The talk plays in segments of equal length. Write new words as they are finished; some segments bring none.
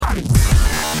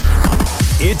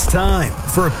It's time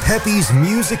for Peppy's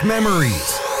Music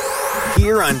Memories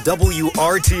here on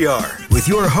WRTR with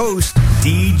your host,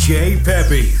 DJ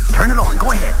Peppy. Turn it on,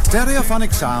 go ahead.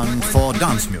 Stereophonic sound for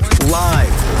dance music.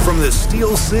 Live from the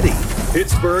Steel City,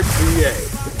 Pittsburgh,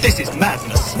 PA. This is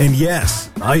madness. And yes,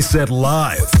 I said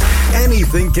live.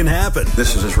 Anything can happen.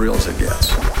 This is as real as it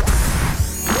gets.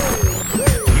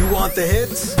 You want the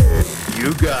hits?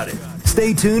 You got it.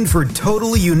 Stay tuned for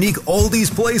totally unique oldies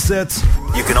playsets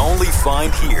you can only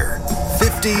find here.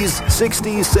 50s,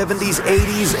 60s, 70s,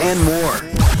 80s, and more.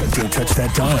 Don't touch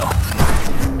that dial.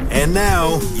 And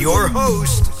now, your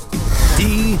host,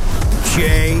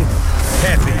 DJ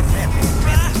Peppy.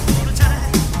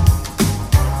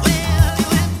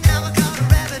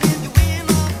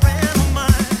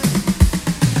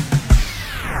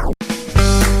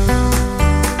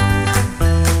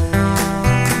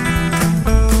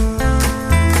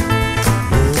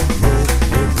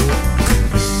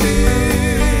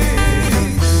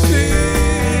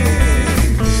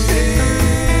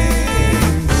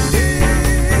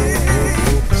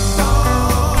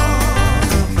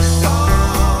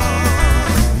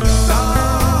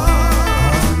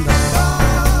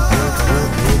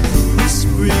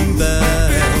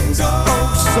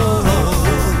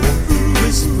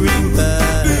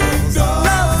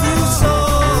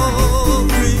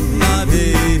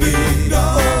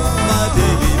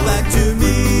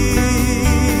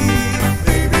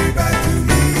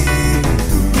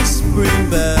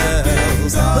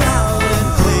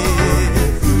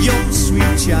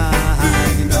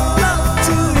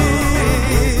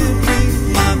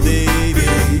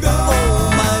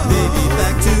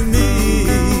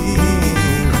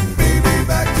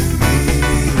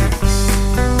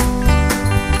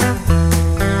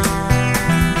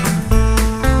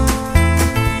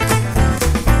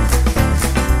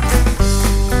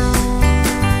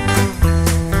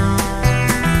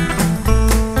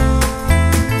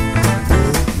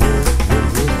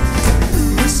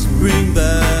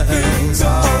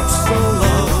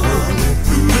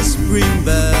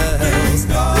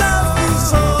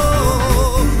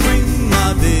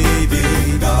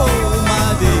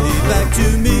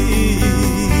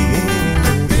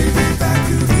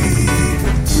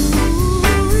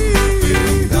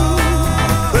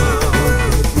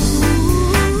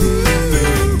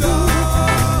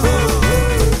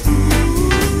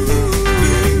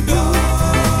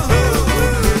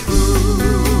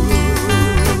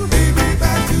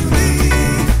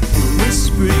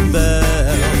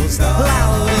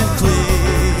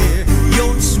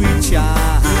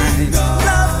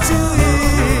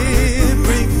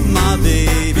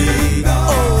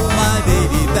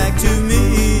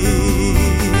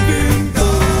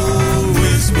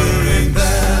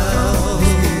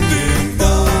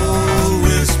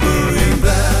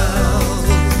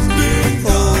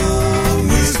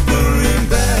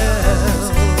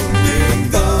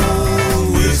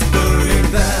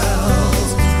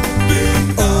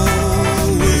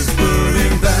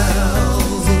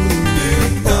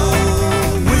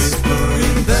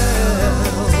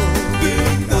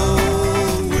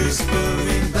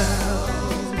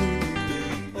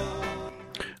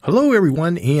 Hello,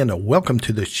 everyone, and welcome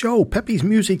to the show, Peppy's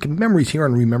Music Memories here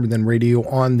on Remember Then Radio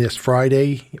on this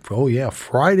Friday. Oh, yeah,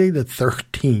 Friday the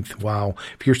 13th. Wow.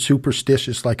 If you're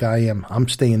superstitious like I am, I'm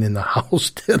staying in the house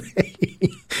today.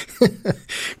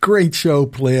 Great show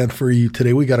planned for you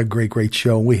today. We got a great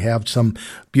show. We have some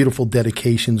beautiful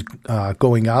dedications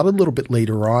going out a little bit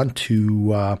later on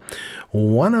to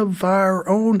one of our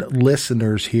own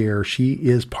listeners here. She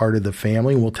is part of the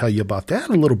family. We'll tell you about that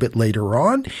a little bit later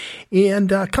on. And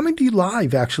coming to you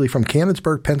live, actually, from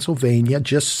Canonsburg, Pennsylvania,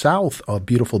 just south of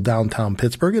beautiful downtown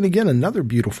Pittsburgh. And again, another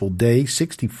beautiful day,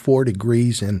 64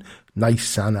 degrees and nice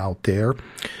sun out there.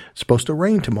 Supposed to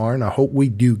rain tomorrow, and I hope we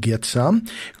do get some.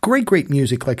 Great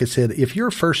music. Like I said, if you're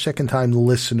a first, second time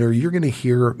listener, you're going to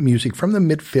hear music from the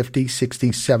mid-50s,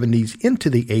 60s, 70s into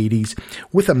the 80s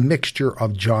with a mixture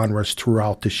of genres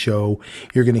throughout the show.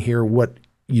 You're going to hear what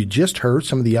you just heard,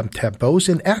 some of the up-tempos,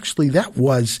 and actually that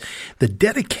was the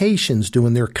Dedications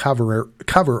doing their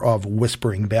cover of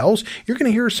Whispering Bells. You're going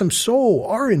to hear some soul,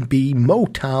 R&B,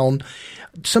 Motown,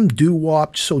 some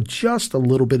doo-wop, so just a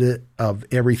little bit of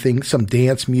everything, some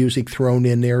dance music thrown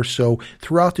in there. So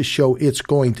throughout the show, it's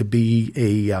going to be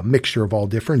a mixture of all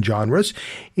different genres.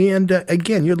 And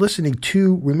again, you're listening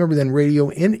to Remember Then Radio,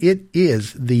 and it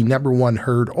is the #1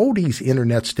 heard oldies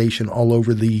internet station all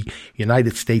over the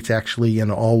United States, actually,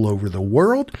 and all over the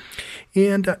world.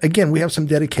 And again, we have some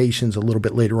dedications a little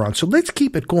bit later on. So let's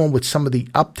keep it going with some of the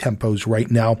up-tempos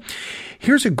right now.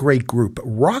 Here's a great group,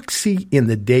 Roxy in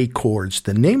the Day Chords. Jones.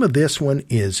 The name of this one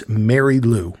is Mary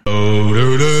Lou.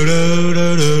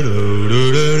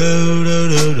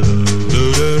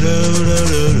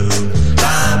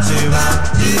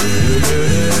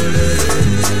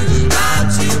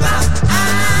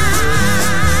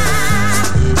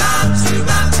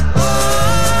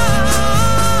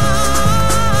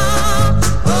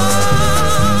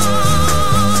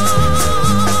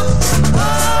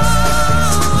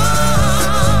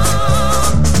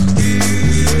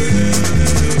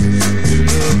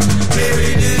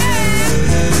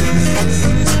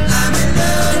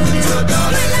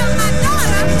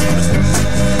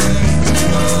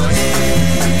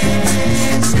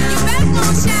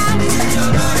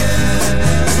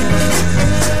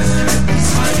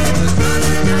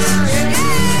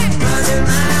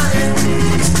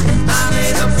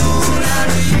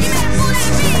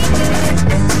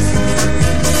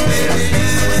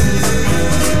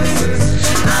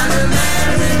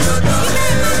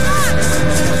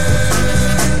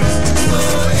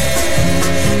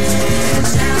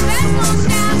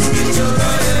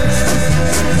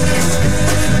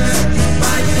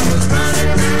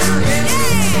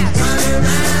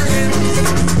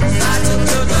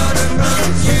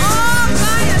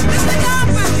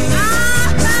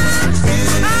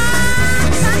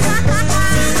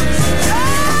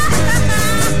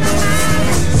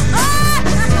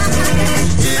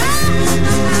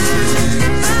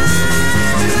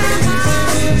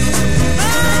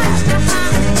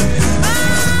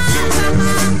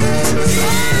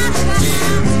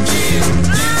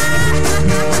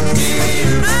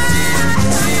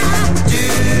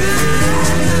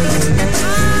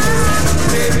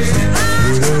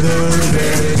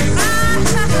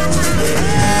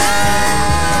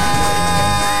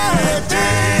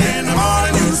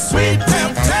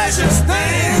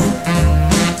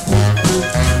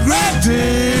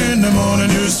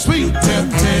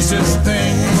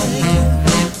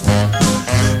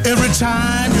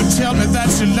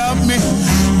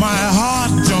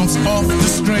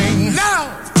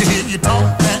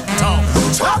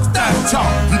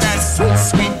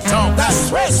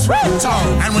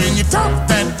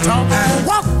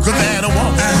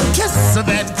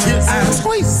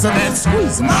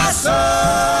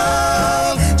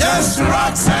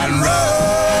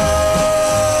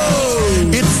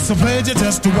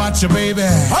 Your baby,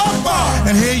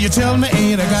 and here you tell me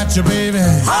ain't I got your baby,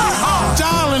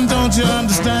 darling, don't you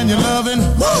understand your loving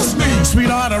moves me,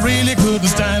 sweetheart, I really couldn't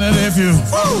stand it if you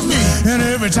fools me, and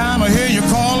every time I hear you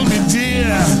call me dear,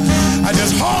 I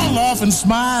just haul off and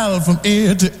smile from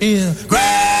ear to ear. Great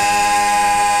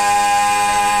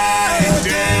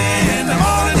day in the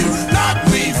morning, you knock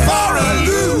me for a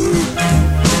loop.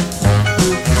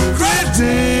 Great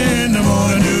day in the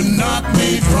morning, you knock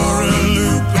me for a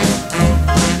loop.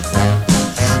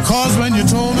 Cause when you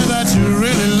told me that you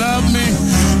really love me,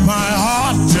 my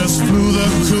heart just flew the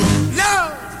coop.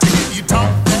 No! You talk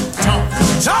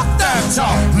that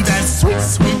talk, that sweet,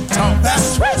 sweet talk, that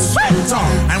sweet, sweet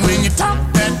talk. And when you talk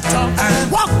that talk,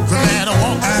 and walk that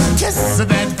walk, and kiss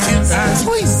that kiss, and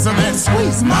squeeze that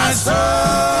squeeze, my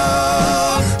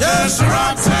soul just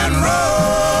rocks and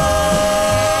rolls.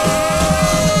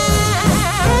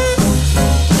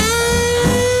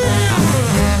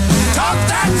 Talk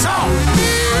that talk.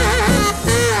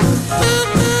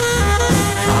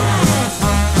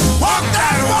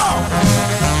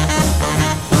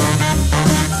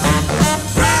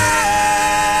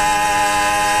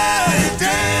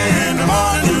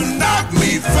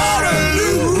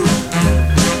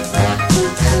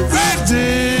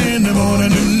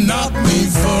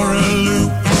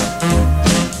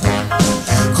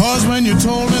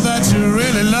 Told me that you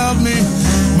really love me,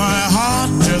 my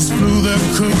heart just flew the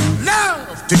coop. Now,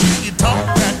 to hear you talk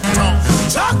that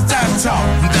talk,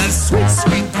 that sweet,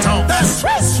 sweet talk, that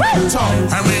sweet, sweet talk.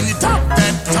 And when you talk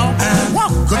that talk, and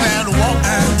walk that walk,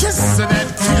 and kiss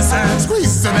that kiss, and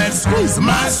squeeze that squeeze,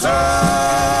 my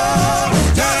soul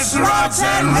just rocks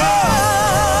and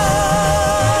rolls.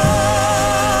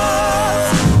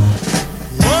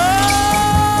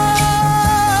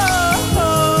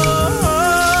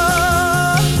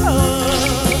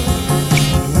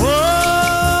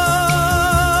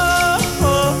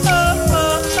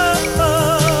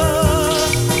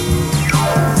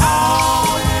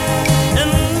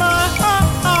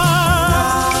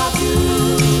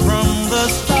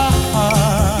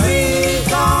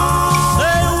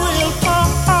 Say we'll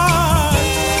part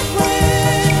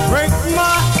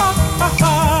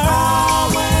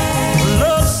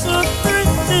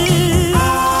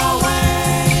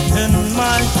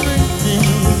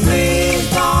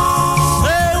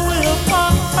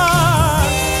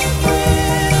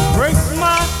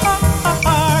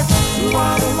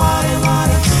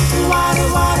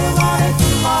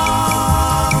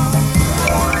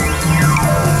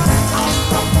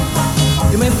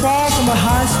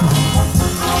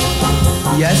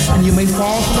yes, and you may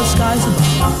fall from the skies above.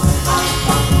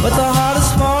 But the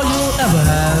hardest fall you'll ever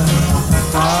have,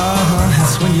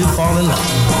 that's when you fall in love.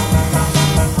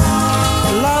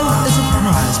 Love is a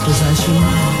prized possession.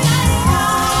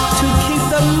 To keep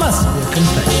there must be a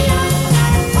confession.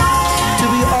 To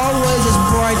be always as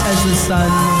bright as the sun,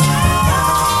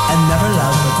 and never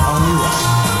love but only one.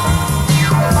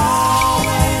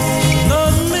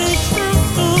 Love me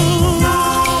true,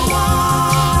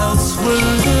 else will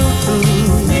you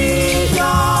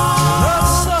love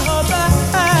so bad,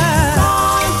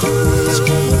 it's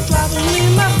driving me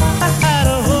mad.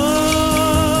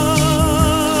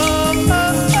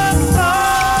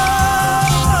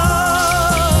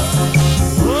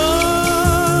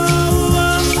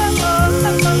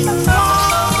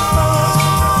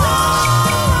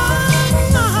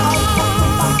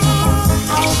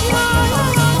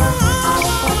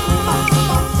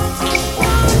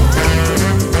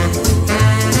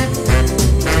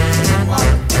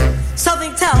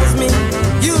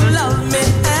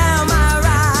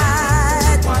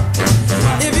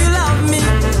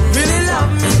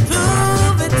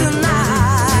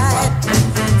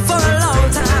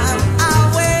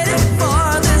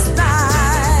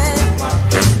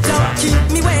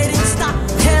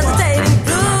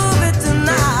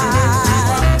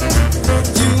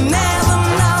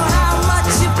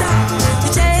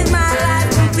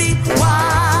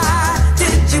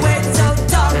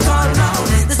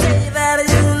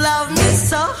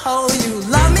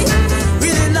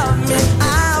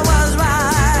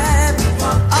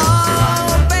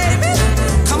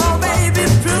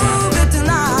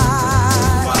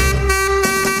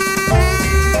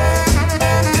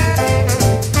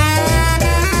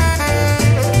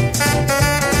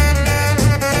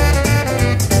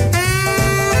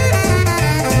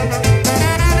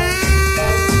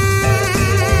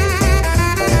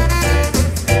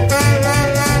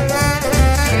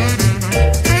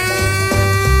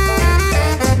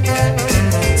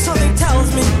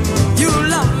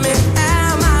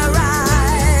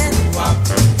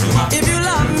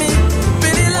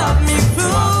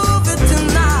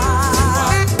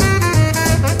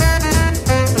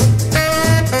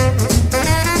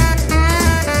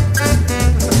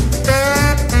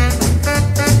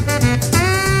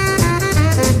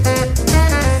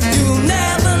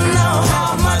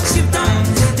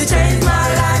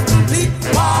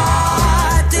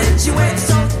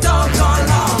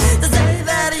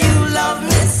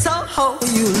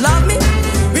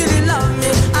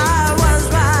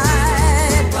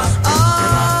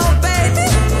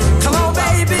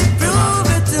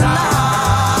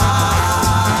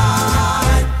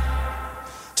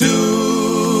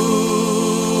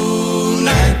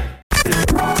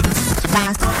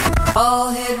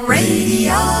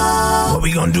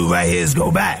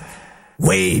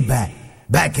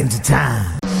 Back into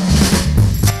time.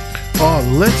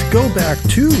 Let's go back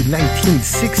to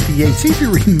 1968. See if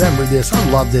you remember this. I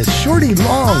love this. Shorty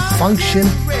Long, Function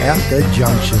at the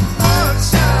Junction.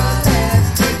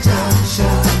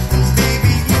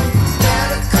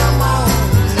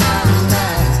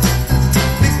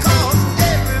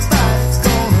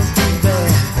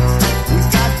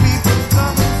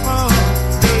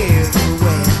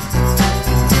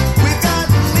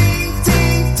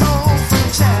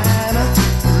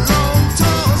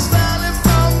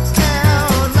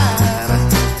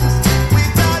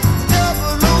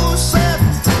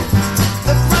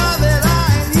 The brother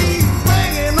I and he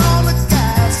bringing on the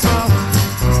gas.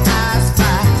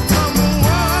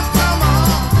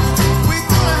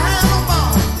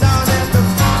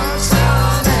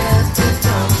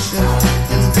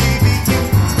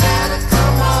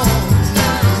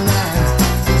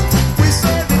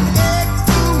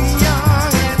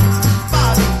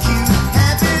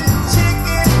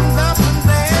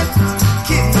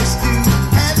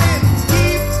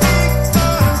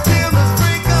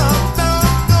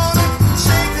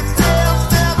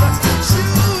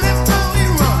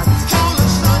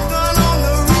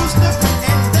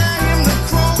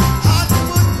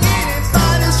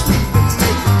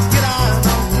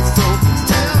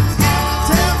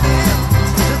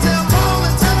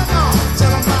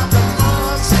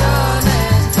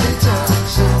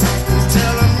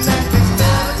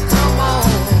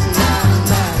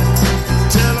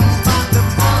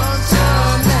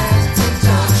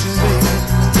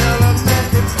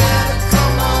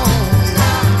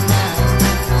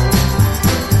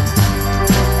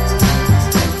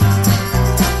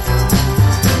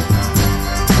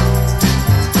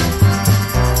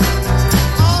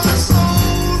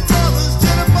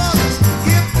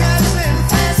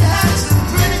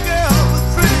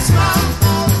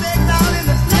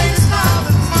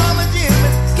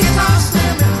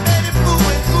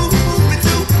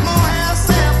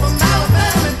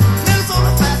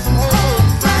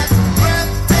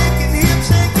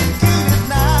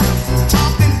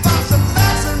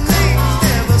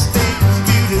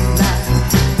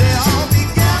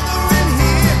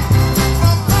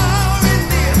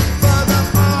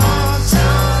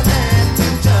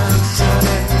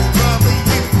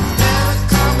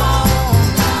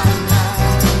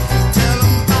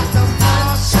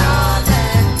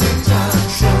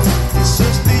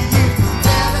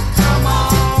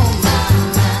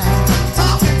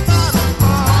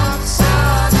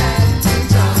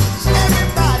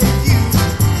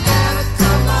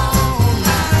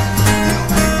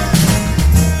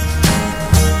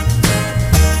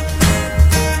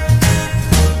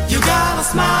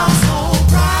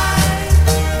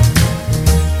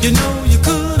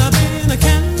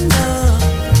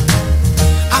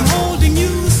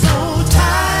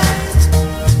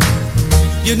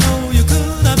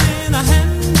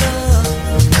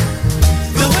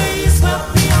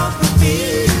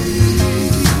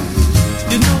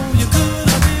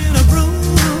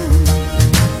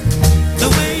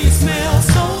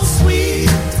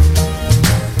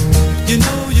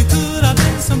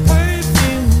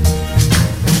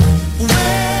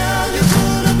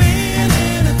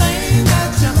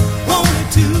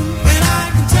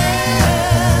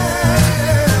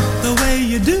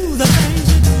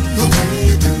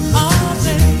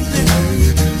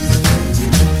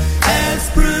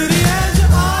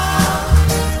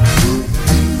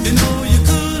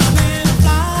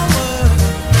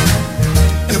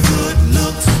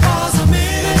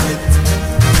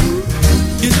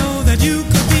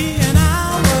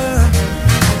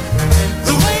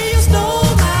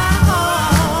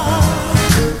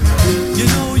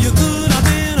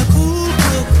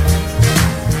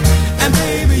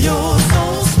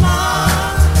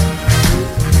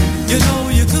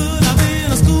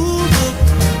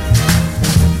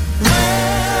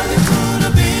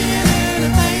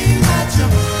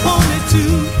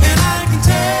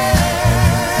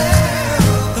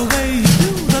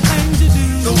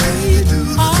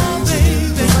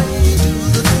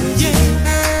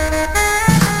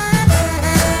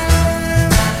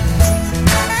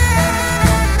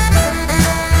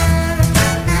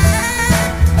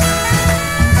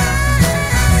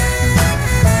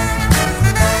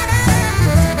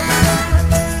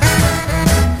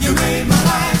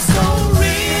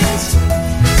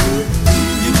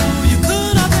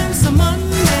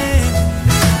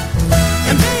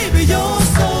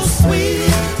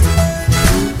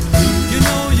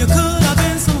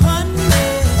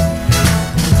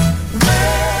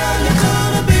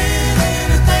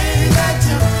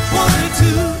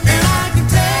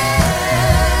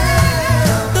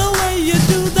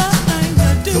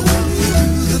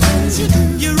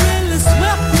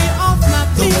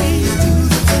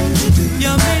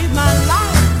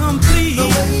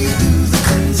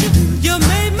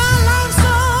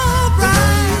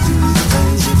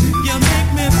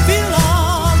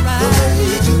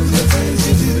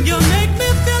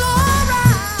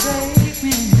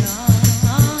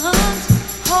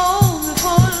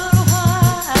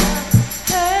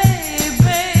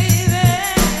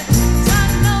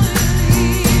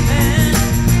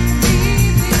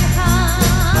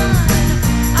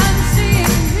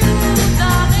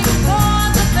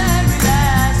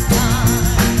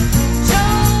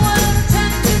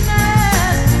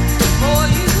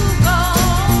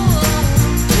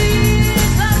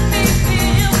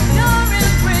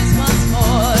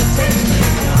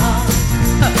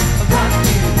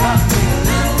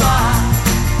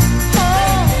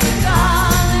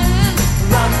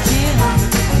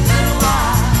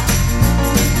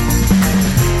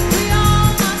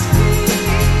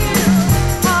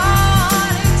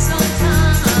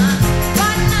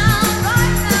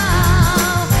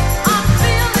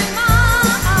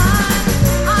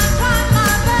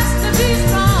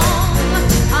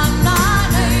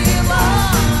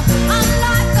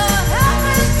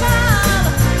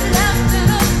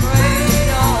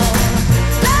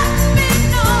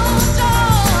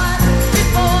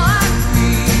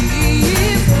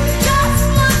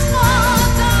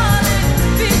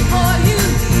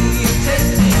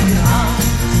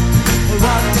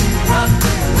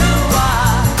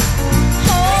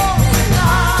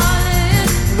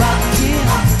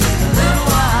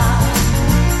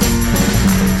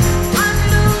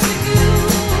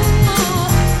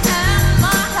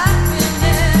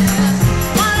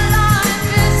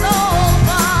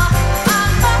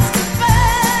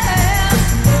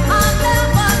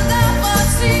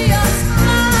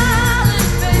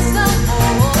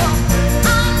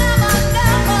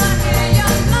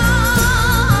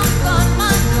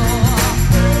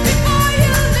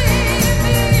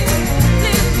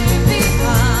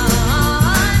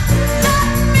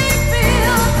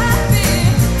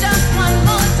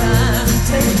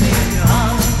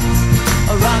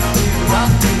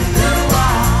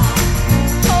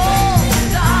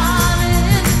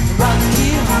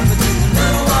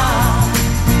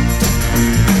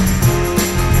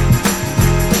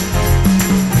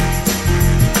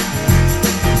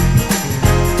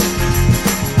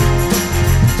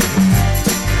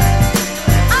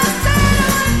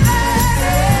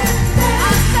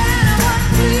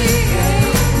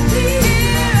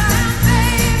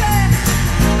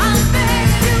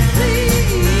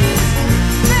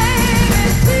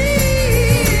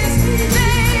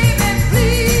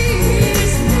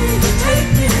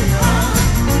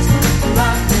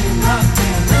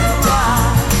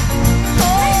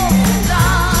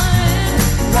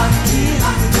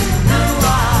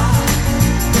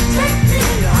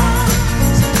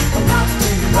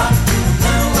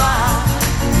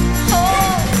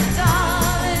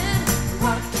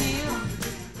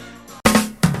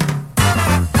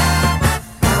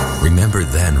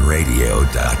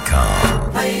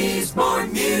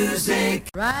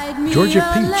 Georgia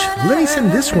Peach, let me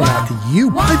send this one out to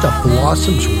you by the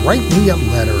Blossoms. Write me a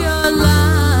letter.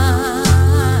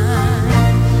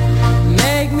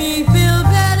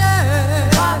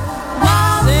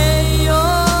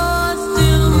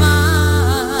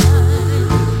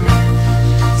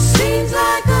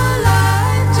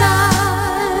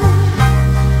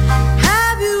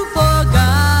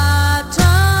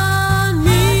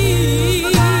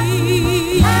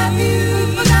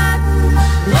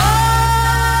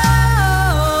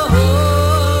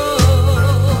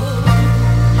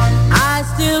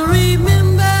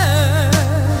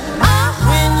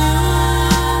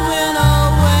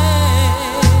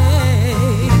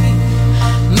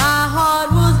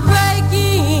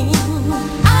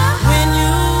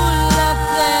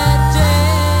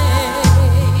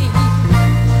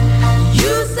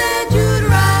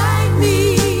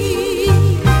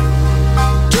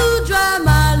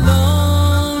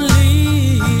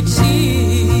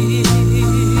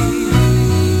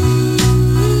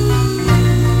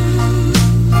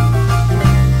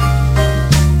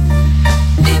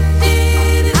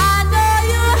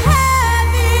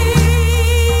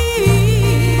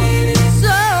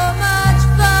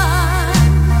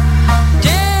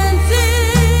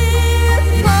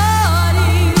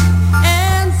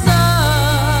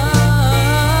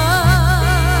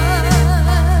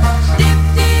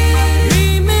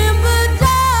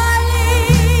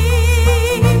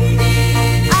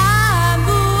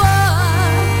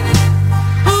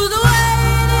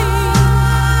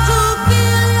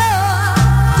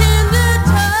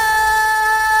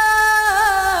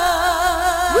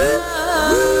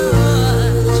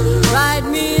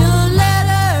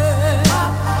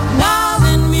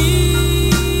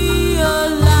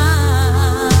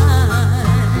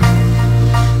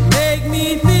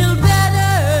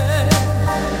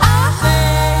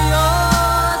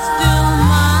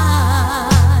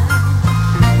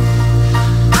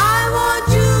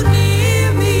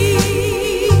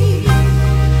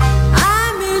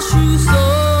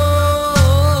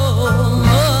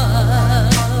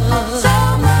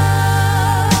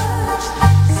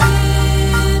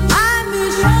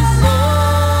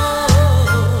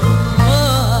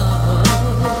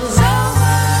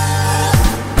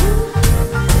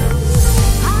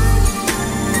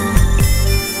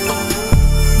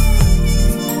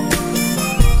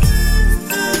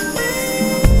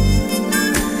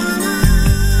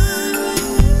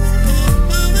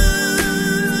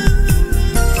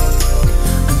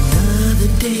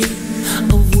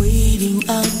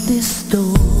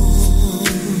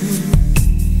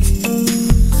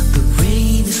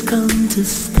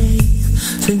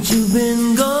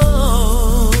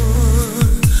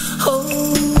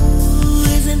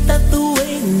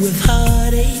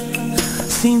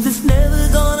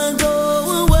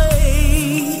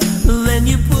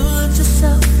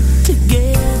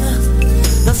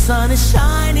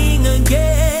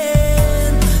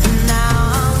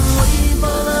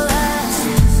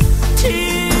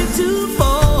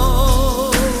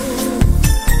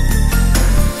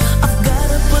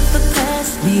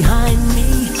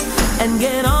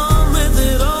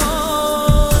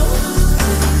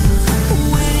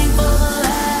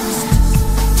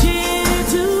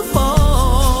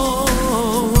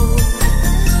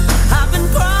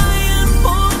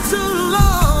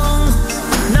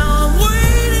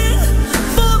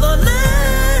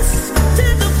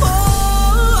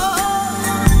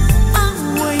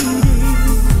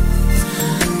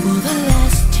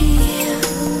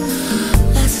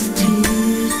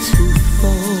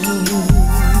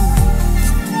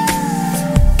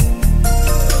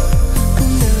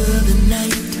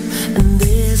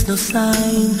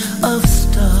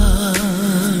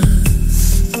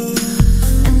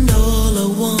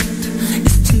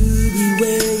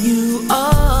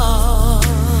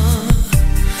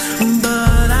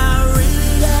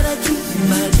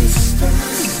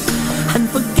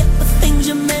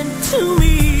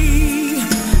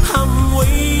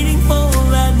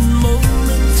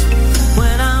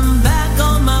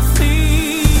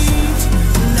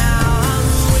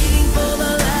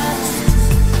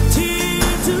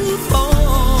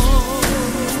 Fall.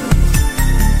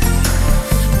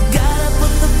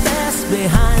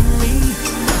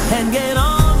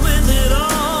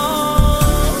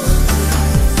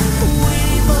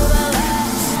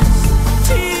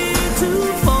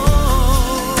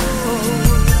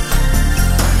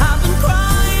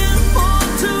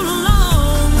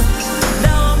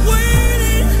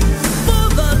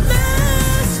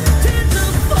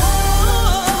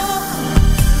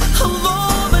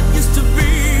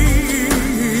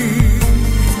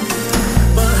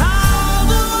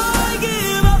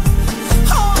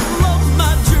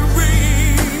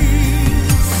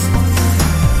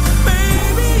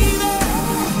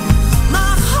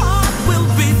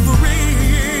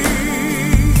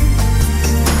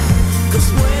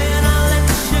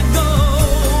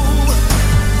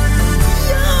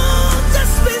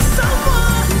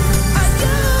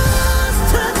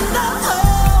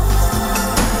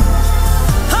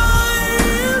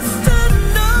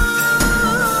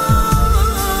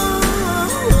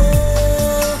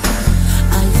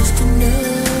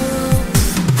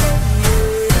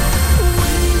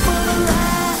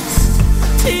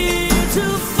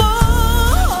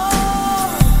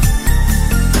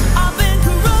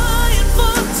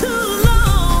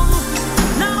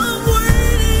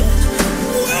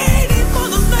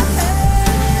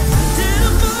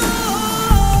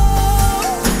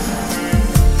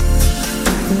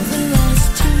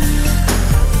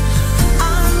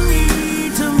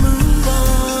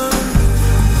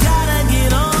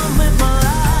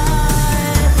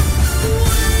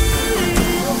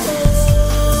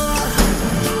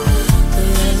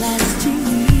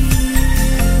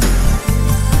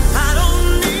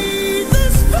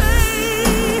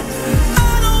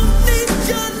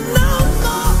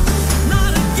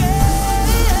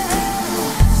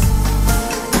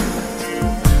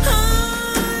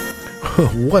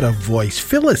 What a voice.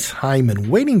 Phyllis Hyman,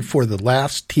 Waiting for the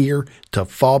Last Tear to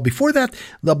Fall. Before that,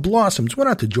 The Blossoms went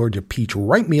out to Georgia Peach,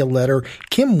 Write Me a Letter.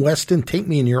 Kim Weston, Take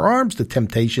Me in Your Arms. The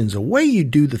Temptations, The Way You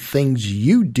Do the Things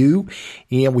You Do.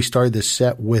 And we started this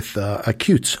set with a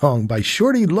cute song by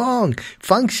Shorty Long,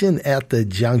 Function at the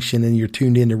Junction. And you're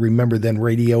tuned in to Remember Then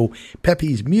Radio,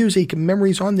 Pepe's Music and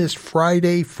Memories on this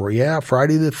Friday,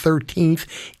 Friday the 13th.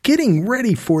 Getting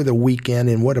ready for the weekend,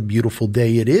 and what a beautiful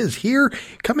day it is here.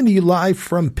 Coming to you live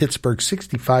from Pittsburgh,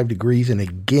 65 degrees, and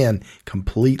again,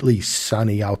 completely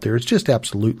sunny out there. It's just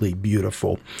absolutely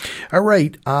beautiful. All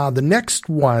right, the next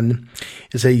one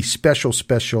is a special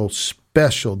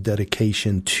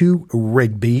dedication to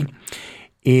Rigby,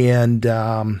 and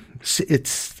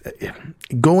it's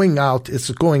going out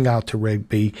to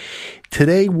Rigby.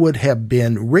 Today would have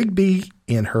been Rigby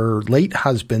and her late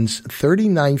husband's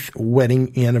 39th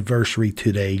wedding anniversary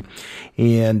today.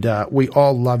 And we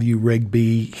all love you,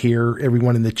 Rigby, here,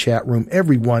 everyone in the chat room,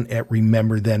 everyone at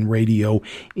Remember Then Radio,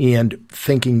 and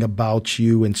thinking about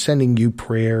you and sending you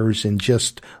prayers and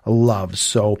just love.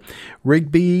 So,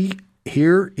 Rigby,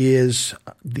 here is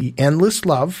the Endless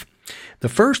Love. The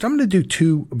first, I'm going to do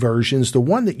two versions. The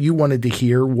one that you wanted to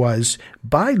hear was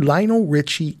by Lionel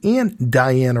Richie and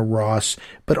Diana Ross,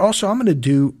 but also I'm going to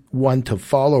do one to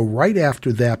follow right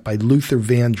after that by Luther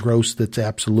Vandross that's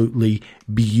absolutely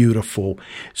beautiful.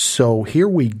 So here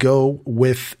we go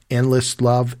with Endless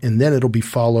Love, and then it'll be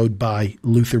followed by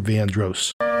Luther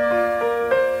Vandross.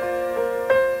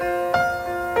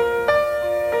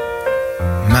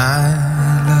 My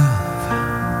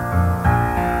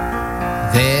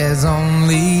there's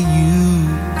only you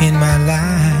in my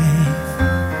life,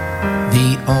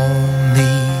 the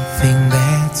only thing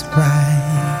that's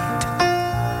right.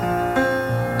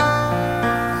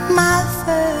 My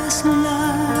first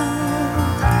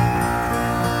love,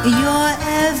 your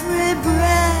every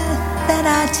breath that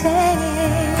I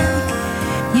take,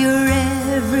 your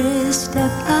every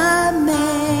step I make.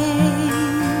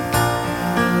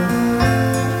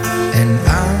 And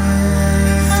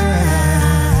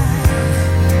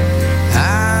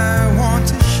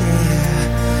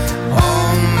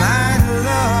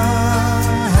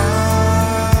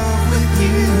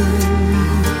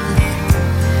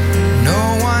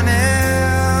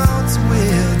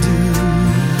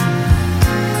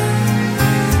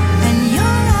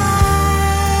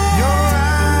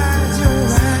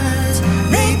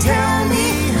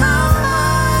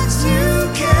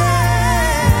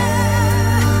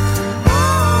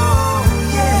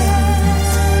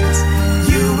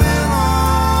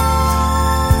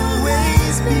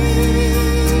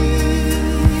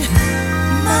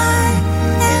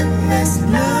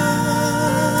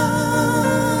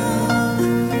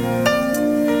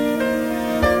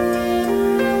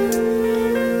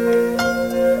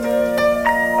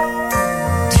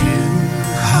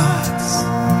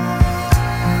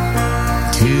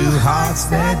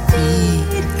that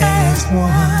beat as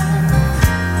one.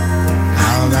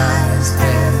 Our lives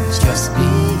have just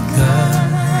begun.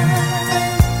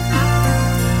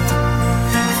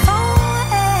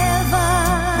 Forever,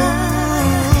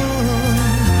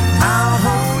 I'll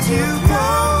hold you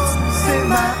close in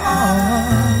my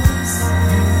arms.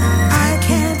 I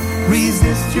can't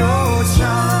resist your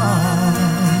charms.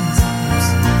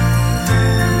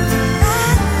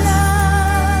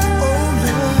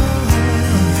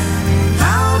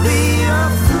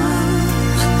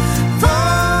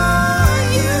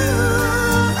 you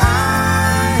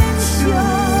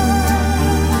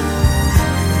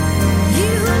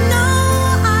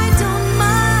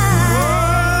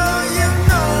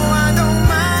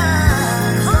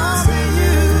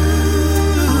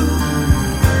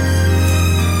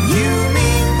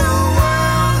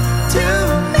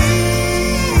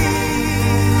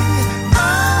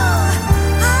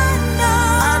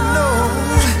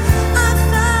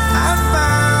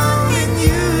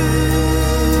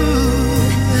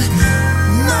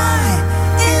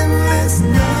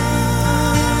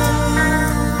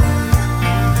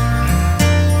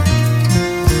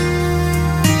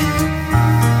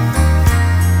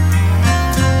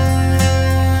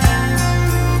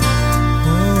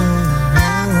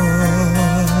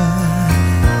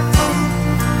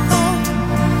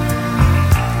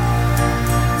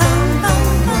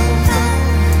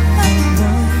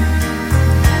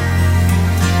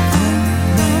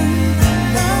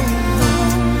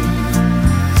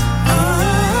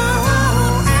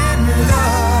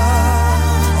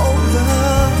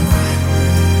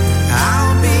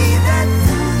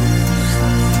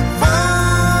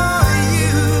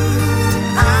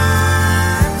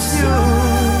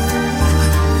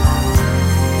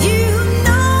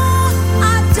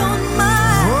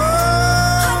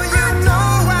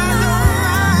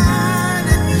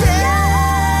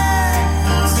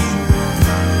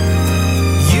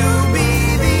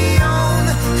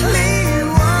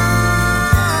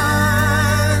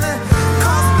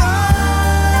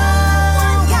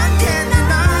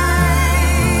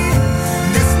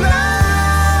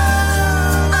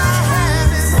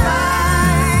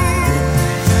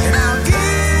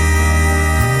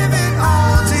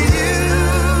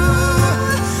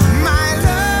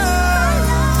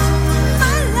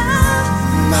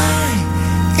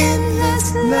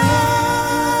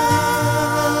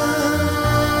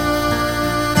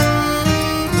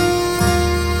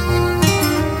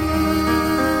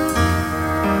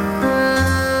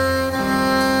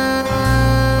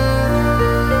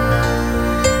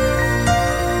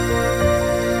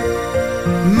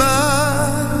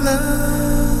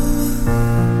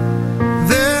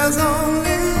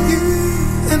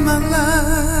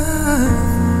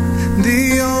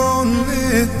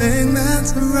thing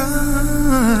that's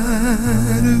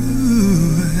right.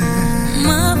 Ooh.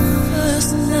 My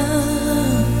first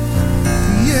love,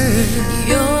 Yeah.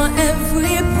 your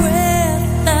every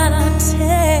breath that I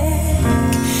take,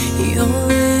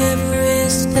 your every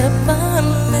step I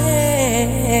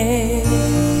make.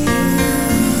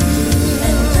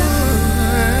 And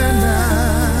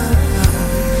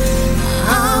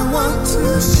I want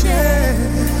to share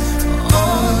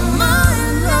all my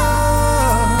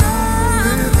love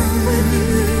with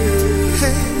you.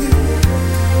 Hey,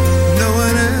 no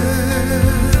one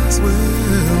else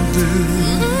will do.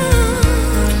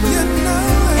 You know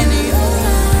it. And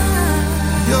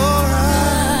Your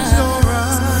eyes,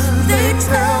 they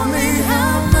tell me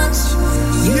how much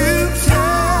you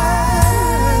care.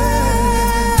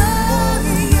 Oh,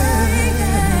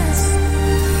 yes.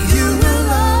 you will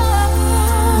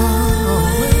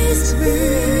always be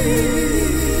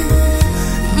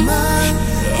my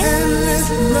endless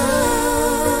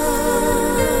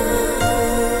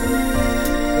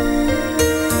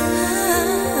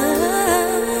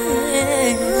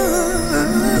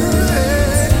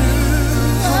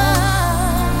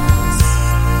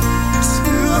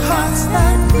Two hearts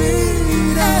that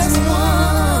beat as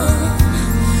one.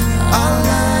 Our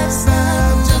lives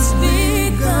have just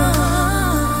begun,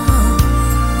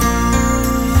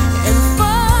 and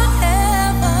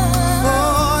forever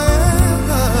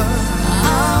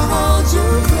I'll hold you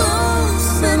close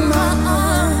in my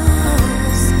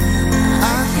arms.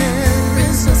 I can't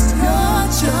resist your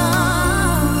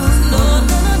charms. No,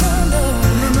 no, no, no,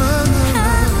 no.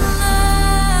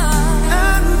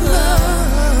 And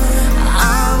love,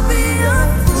 I'll be a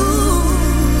fool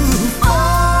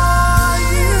for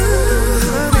you.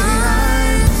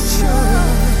 I'm sure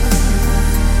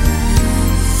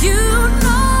you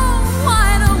know I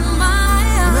don't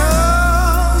mind.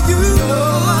 You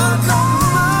know I don't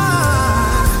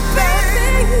mind. Baby,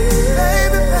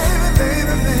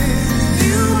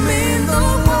 You mean the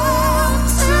world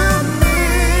to me.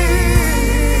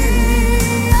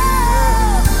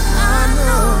 I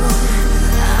know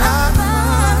I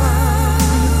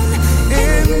found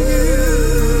in you.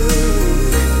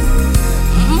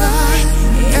 my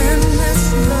endless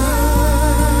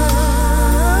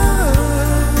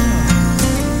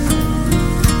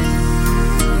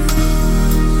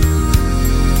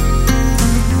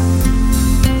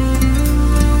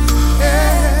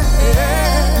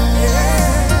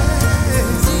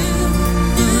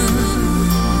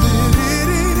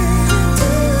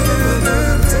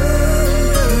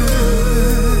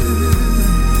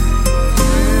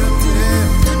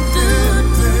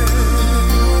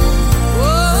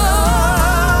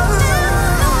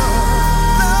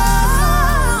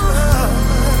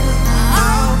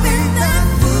I'll be that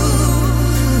fool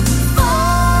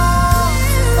for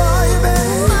you,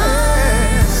 baby.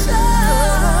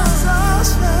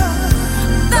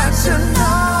 That you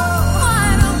know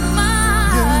I don't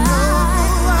mind.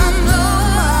 I know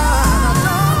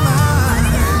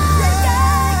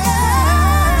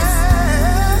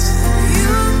yes,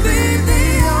 you'll be the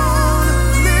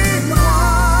only one.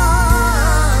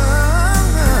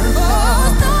 Oh,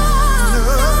 no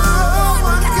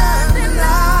one can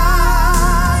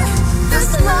deny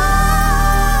this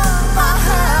love I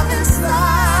have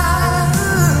inside,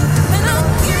 and I'll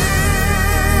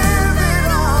give it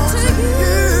all to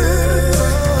you.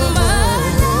 My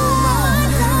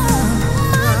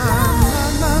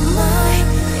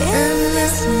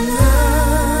endless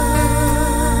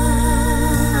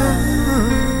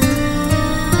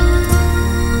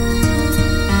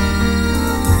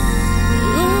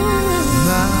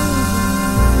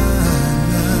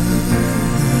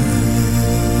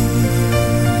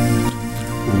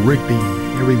Rigby,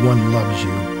 everyone loves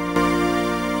you.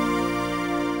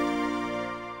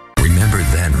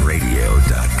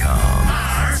 RememberThenRadio.com.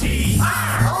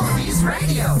 Oldies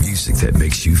Radio. Music that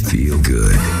makes you feel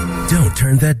good. Don't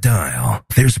turn that dial.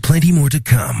 There's plenty more to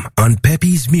come on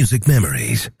Pepe's Music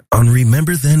Memories on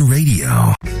Remember Then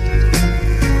Radio.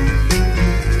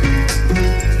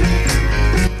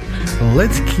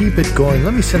 Let's keep it going.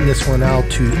 Let me send this one out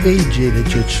to AJ that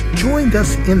just joined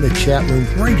us in the chat room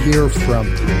right here from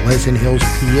Pleasant Hills,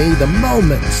 PA. The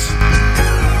Moments.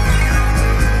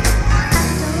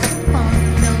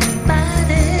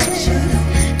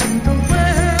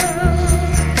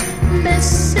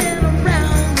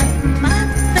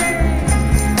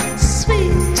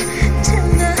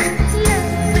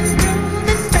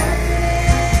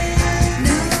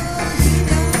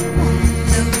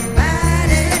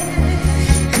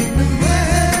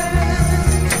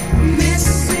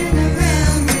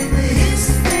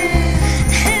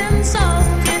 hands off,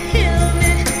 you hear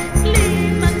me?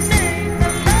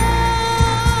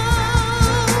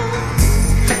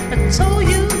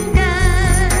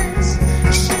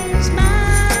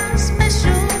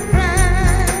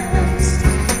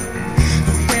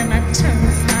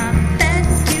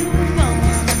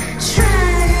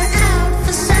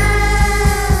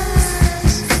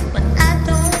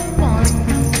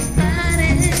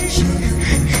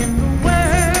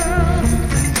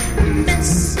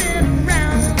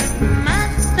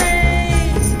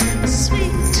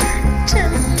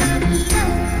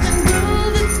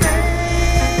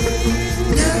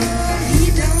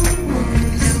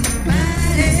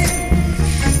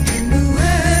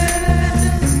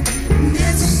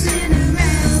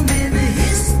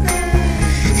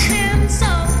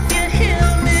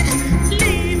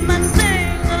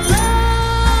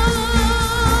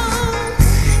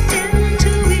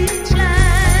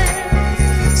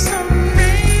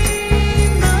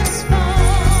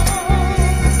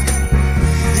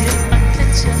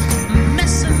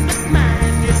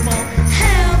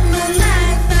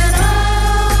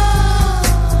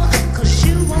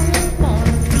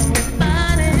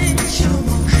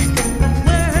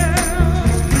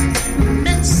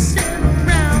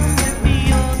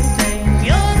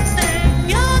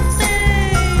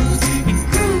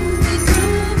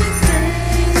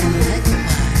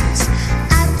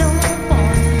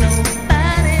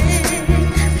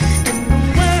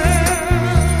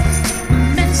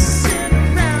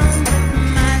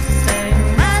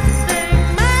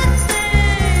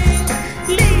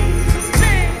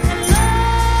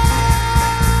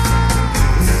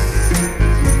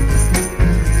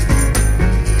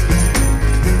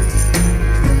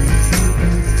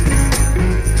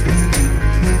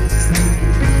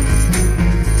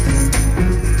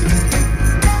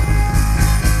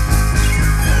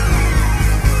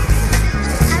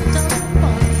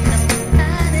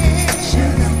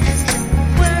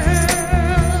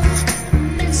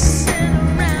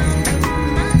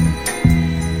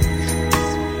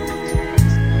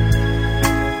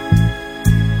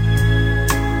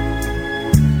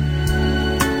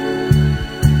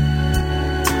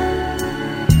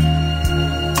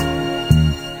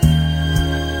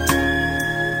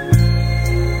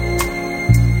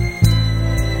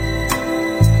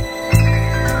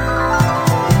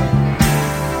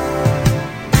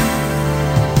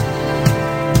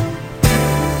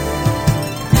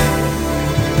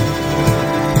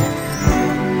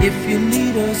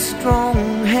 a strong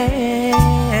hand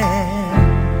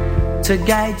to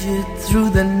guide you through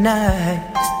the night.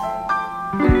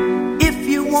 If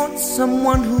you want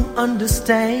someone who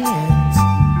understands,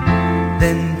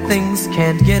 then things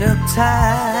can't get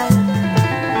uptight.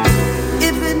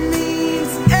 If it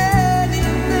means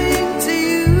anything to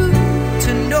you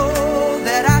to know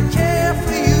that I care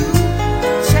for you,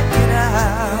 check it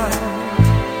out.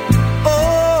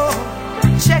 Oh,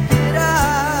 check it out.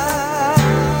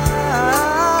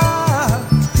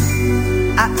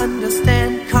 I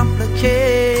understand complications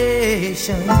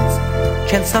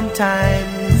can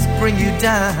sometimes bring you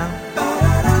down,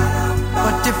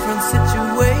 but different situations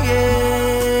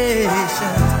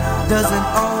doesn't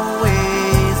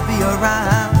always be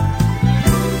around.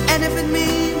 And if it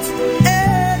means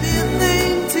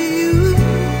anything to you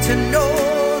to know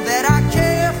that I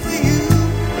care for you,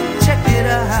 check it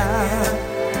out,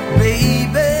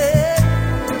 baby,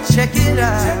 check it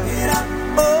out.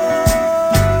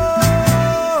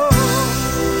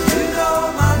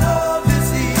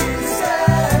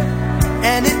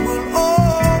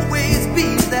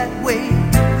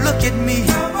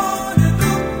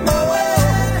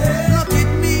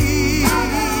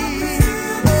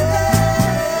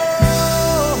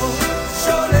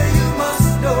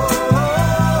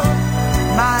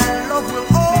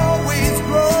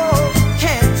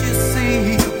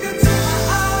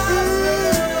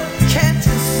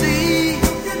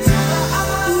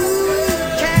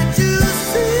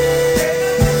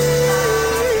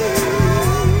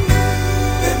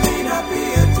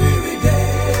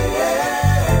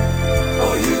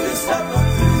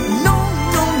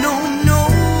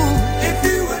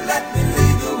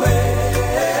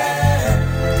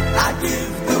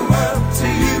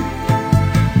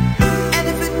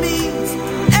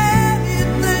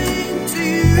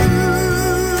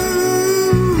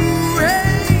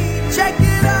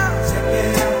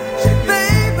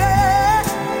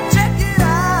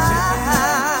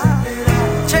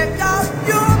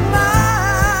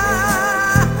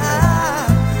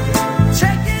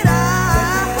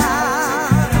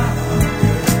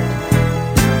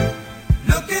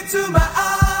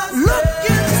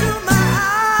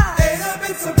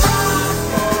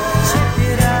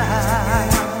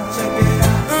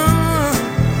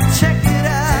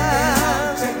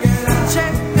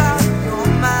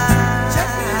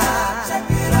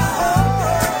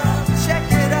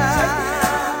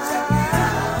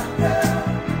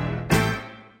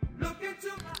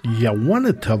 One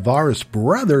of Tavares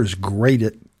Brothers' great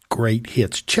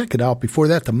hits. Check it out. Before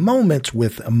that, The Moments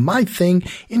with My Thing.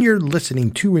 And you're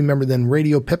listening to Remember Then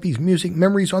Radio, Pepe's Music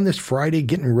Memories on this Friday,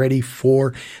 getting ready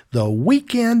for the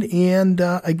weekend. And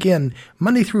again,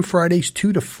 Monday through Fridays,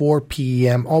 2 to 4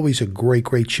 p.m. Always a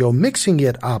great show. Mixing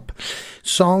it up.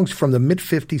 Songs from the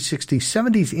mid-50s, 60s,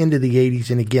 70s into the 80s.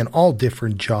 And again, all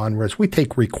different genres. We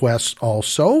take requests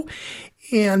also.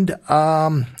 And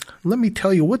let me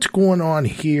tell you what's going on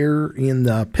here in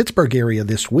the Pittsburgh area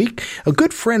this week. A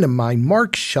good friend of mine,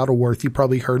 Mark Shuttleworth, you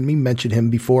probably heard me mention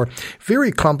him before, very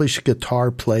accomplished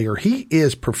guitar player. He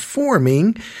is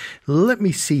performing, let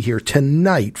me see here,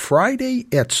 tonight, Friday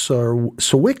at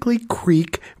Sewickley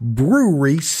Creek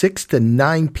Brewery, 6 to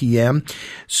 9 p.m.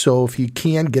 So if you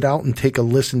can, get out and take a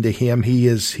listen to him. He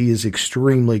is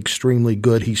extremely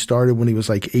good. He started when he was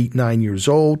like 8-9 years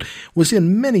old, was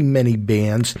in many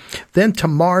bands. Then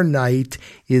tomorrow night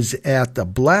is at the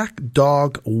Black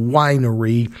Dog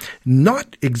Winery.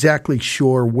 Not exactly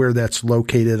sure where that's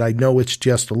located. I know it's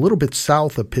just a little bit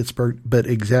south of Pittsburgh, but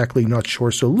exactly not sure.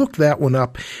 So look that one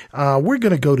up. We're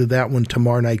going to go to that one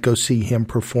tomorrow night, go see him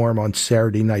perform on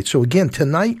Saturday night. So again,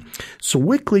 tonight,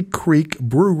 Sewickley Creek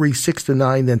Brewery, 6 to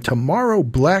 9. Then tomorrow,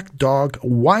 Black Dog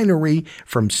Winery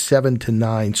from 7 to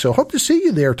 9. So hope to see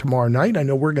you there tomorrow night. I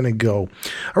know we're going to go.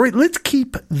 All right, let's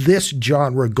keep this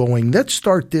genre going. Let's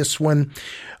start this one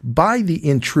by the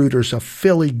Intruders, a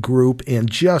Philly group, and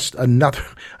just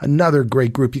another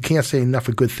great group. You can't say enough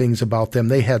of good things about them.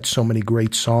 They had so many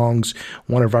great songs.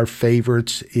 One of our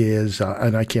favorites is,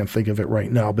 and I can't think of it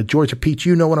right now, but Georgia Peach,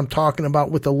 you know what I'm talking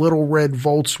about, with the little red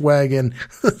Volkswagen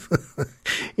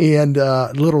and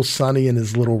little Sonny and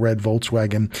his little red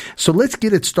Volkswagen. So let's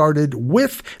get it started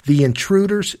with the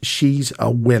Intruders. She's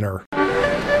a Winner.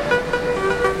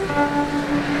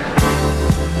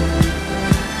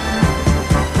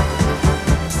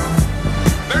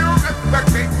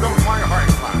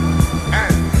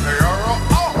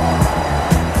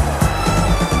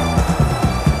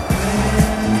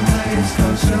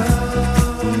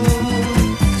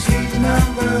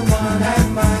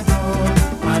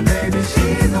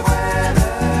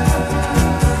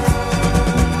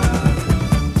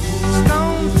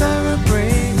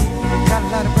 Got a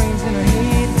lot of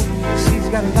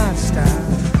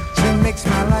She makes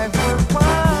my life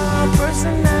worthwhile.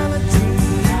 Personality,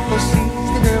 well, she's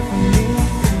the girl for me.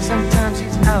 Sometimes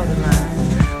she's out of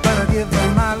line, but I'll give her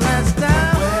my last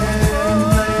dime. When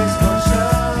place for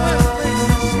show,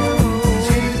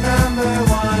 she's number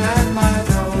one at my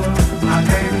door. My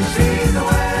baby, she's the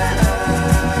winner.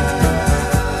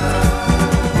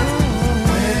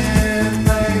 When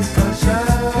place for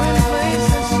show,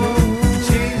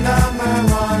 she's number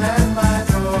one at my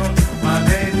door. My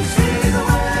baby, she's the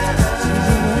winner.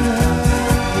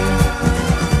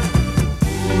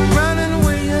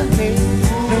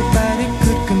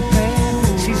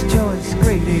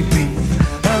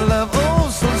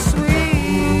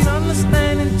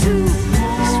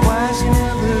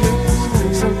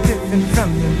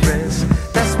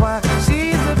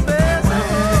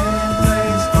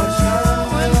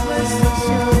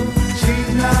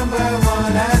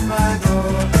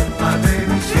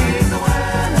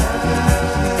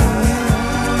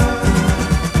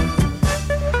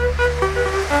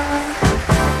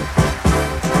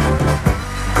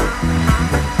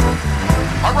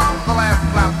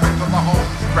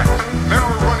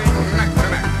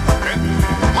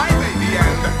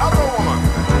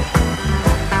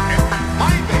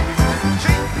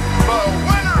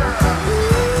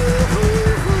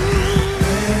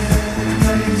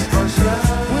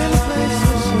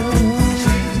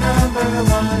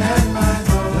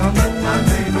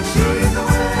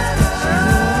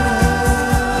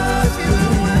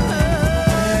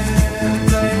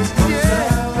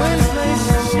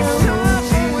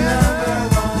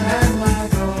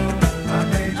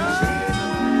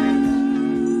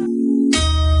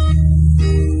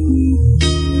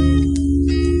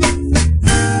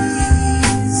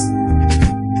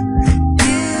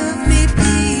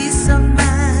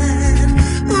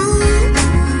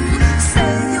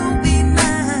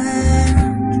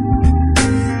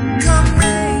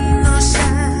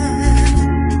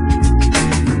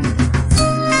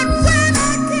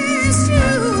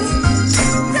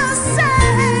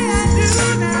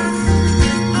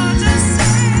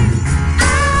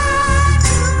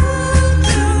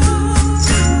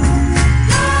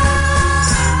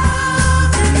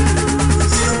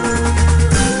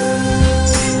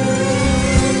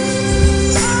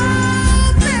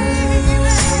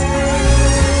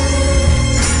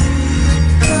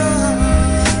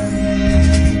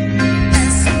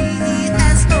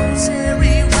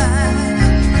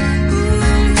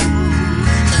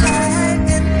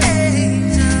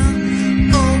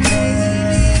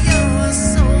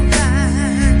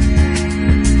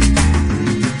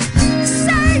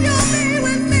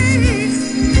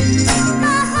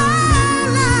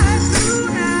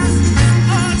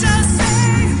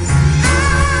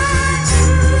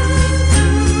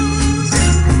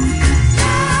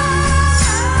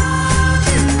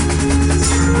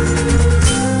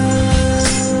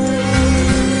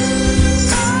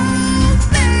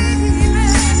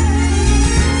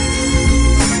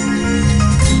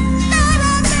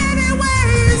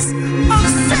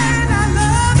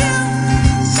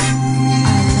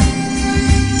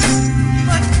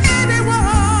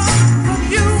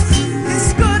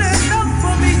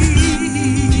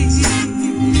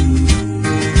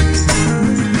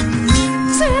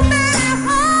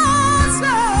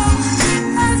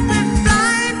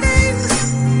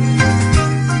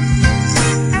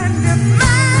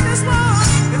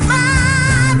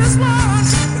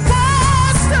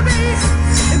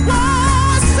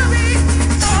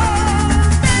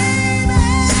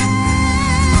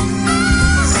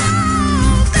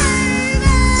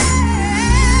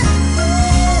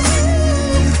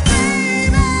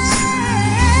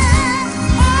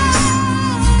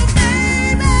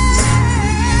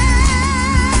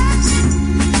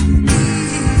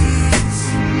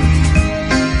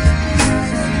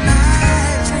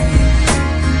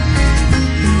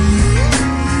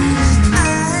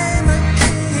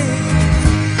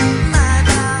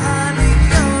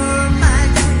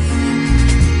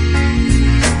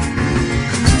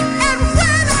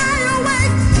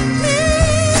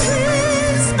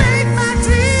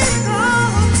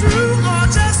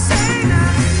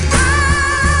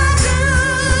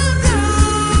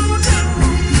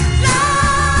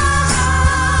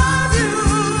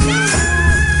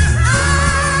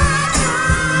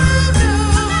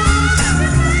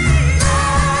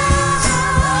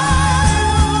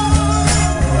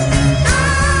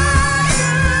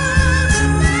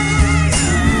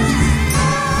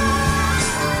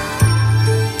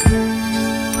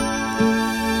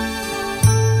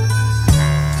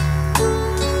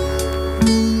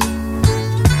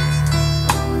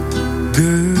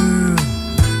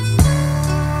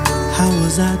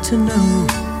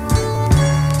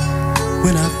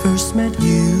 when I first met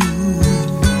you,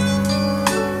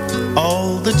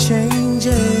 all the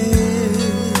changes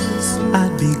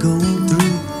I'd be going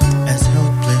through, as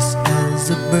helpless as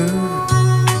a bird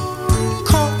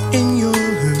caught in your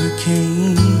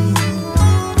hurricane,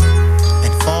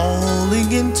 and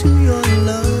falling into your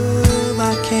love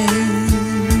I came.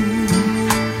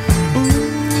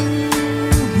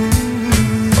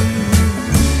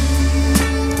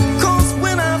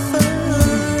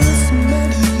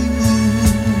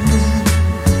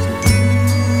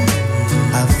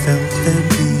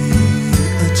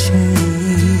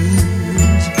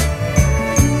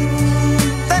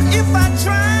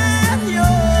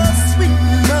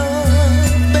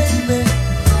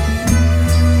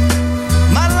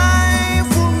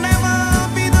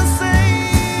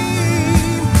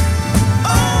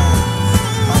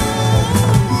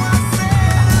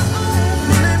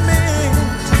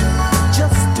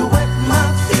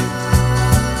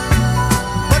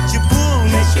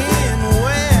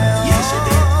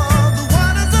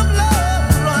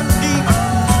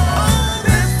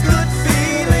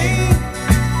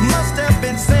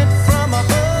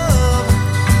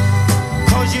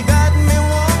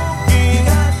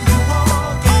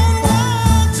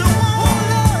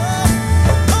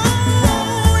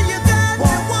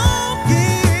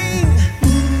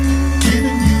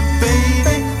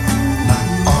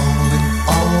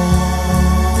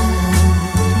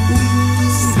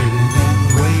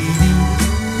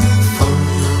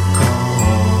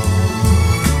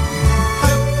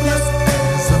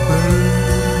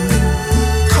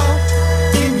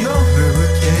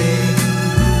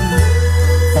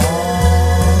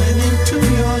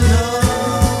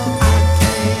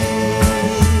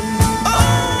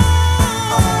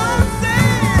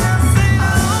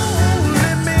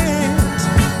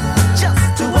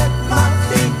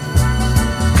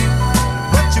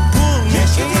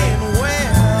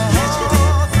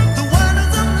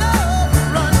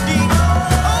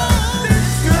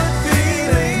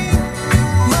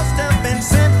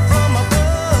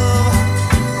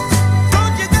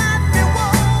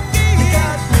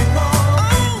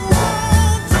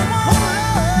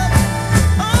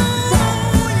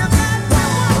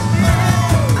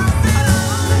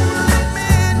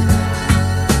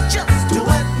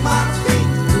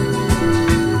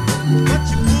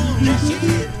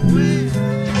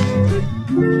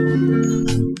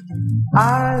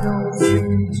 I don't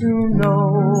seem to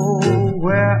know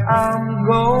where I'm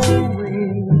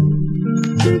going.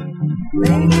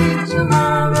 Maybe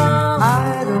tomorrow.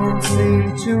 I don't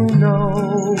seem to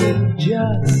know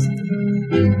just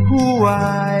who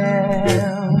I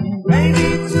am. Maybe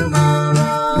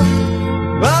tomorrow.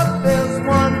 But there's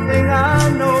one thing I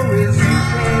know is you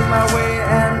came my way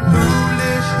and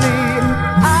foolishly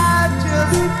I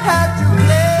just had to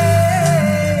play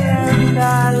and I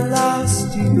lost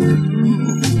you.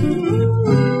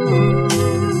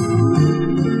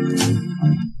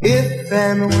 If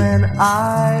and when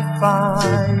I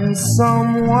find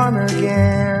someone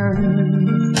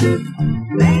again,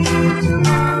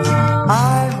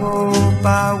 I hope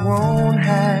I won't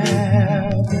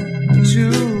have to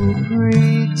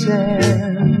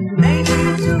pretend.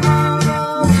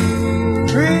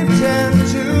 Pretend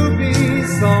to be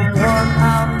someone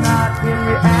I'm not in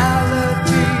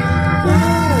reality.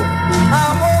 Ooh, I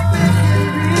hope it can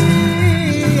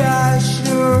be, I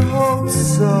sure hope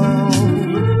so.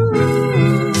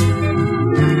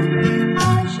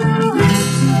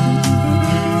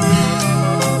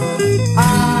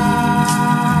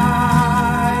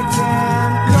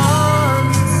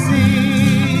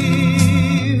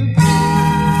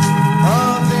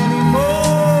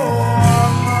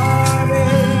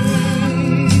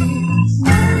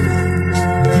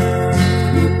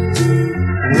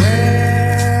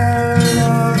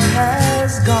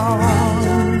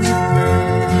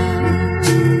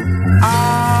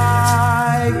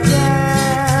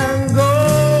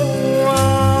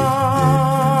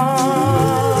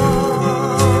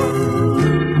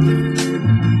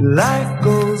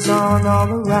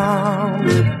 All around,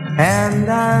 and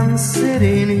I'm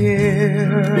sitting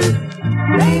here,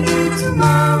 maybe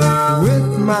tomorrow,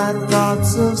 with my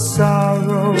thoughts of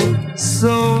sorrow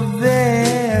so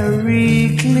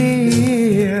very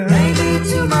clear. Maybe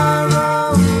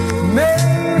tomorrow,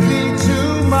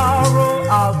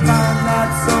 I'll find that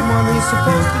someone is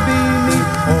supposed to be me,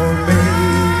 or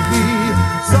maybe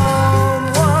someone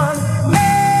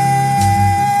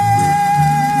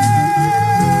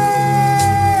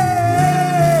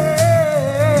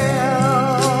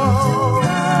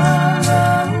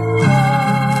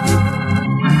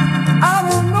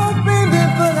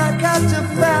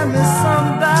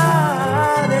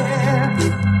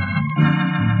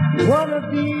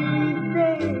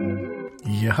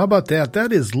How about that?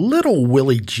 That is Little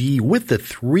Willie G with the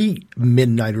Three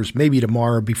Midnighters, maybe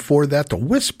tomorrow. Before that, the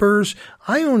Whispers,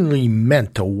 I Only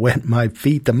Meant to Wet My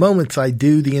Feet, The Moments I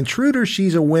Do, The Intruder,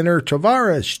 She's a Winner,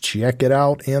 Tavares, Check It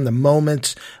Out, and The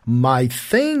Moments, My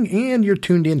Thing. And you're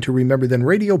tuned in to Remember Then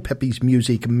Radio, Pepe's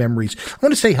Music Memories. I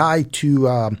want to say hi to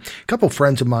a couple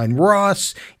friends of mine,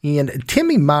 Ross and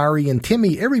Timmy Mari. And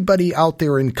Timmy, everybody out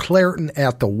there in Clareton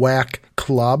at the WAC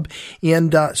Club.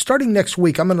 And starting next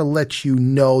week, I'm going to let you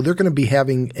know they're going to be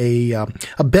having a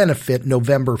benefit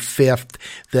November 5th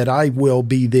that I will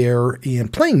be there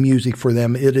and playing music for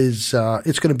them. It's going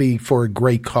to be for a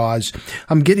great cause.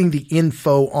 I'm getting the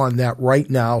info on that right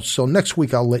now. So next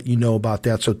week, I'll let you know about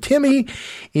that. So Timmy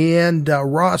and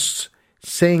Ross,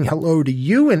 saying hello to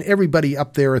you and everybody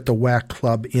up there at the WAC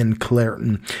Club in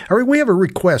Clareton. All right, we have a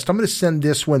request. I'm going to send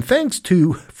this one. Thanks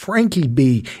to Frankie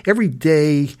B. Every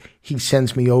day he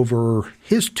sends me over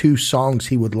his 2 songs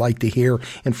he would like to hear.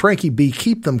 And Frankie B.,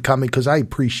 keep them coming because I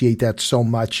appreciate that so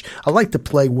much. I like to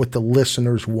play what the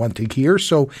listeners want to hear.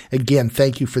 So, again,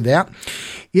 thank you for that.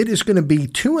 It is going to be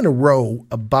 2 in a row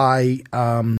by...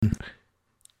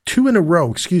 2 in a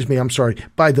row,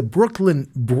 by the Brooklyn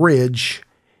Bridge,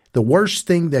 The Worst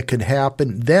Thing That Could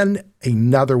Happen, then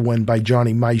another one by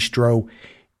Johnny Maestro,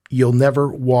 You'll Never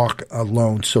Walk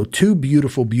Alone. So 2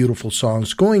 beautiful, beautiful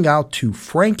songs going out to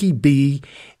Frankie B.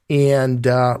 And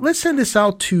let's send this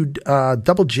out to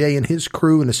Double J and his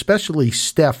crew, and especially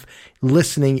Steph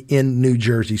listening in New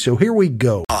Jersey. So here we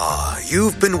go.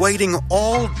 You've been waiting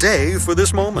all day for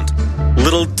this moment.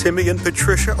 Little Timmy and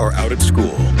Patricia are out at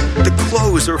school. The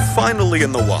clothes are finally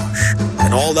in the wash.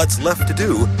 And all that's left to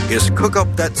do is cook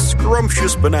up that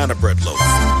scrumptious banana bread loaf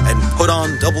and put on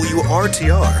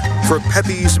WRTR for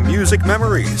Pepe's Music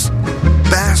Memories.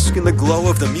 Bask in the glow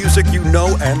of the music you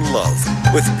know and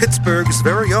love with Pittsburgh's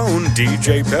very own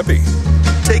DJ Pepe.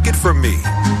 Take it from me.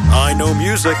 I know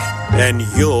music, and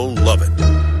you'll love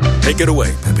it. Take it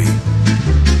away, Pepe.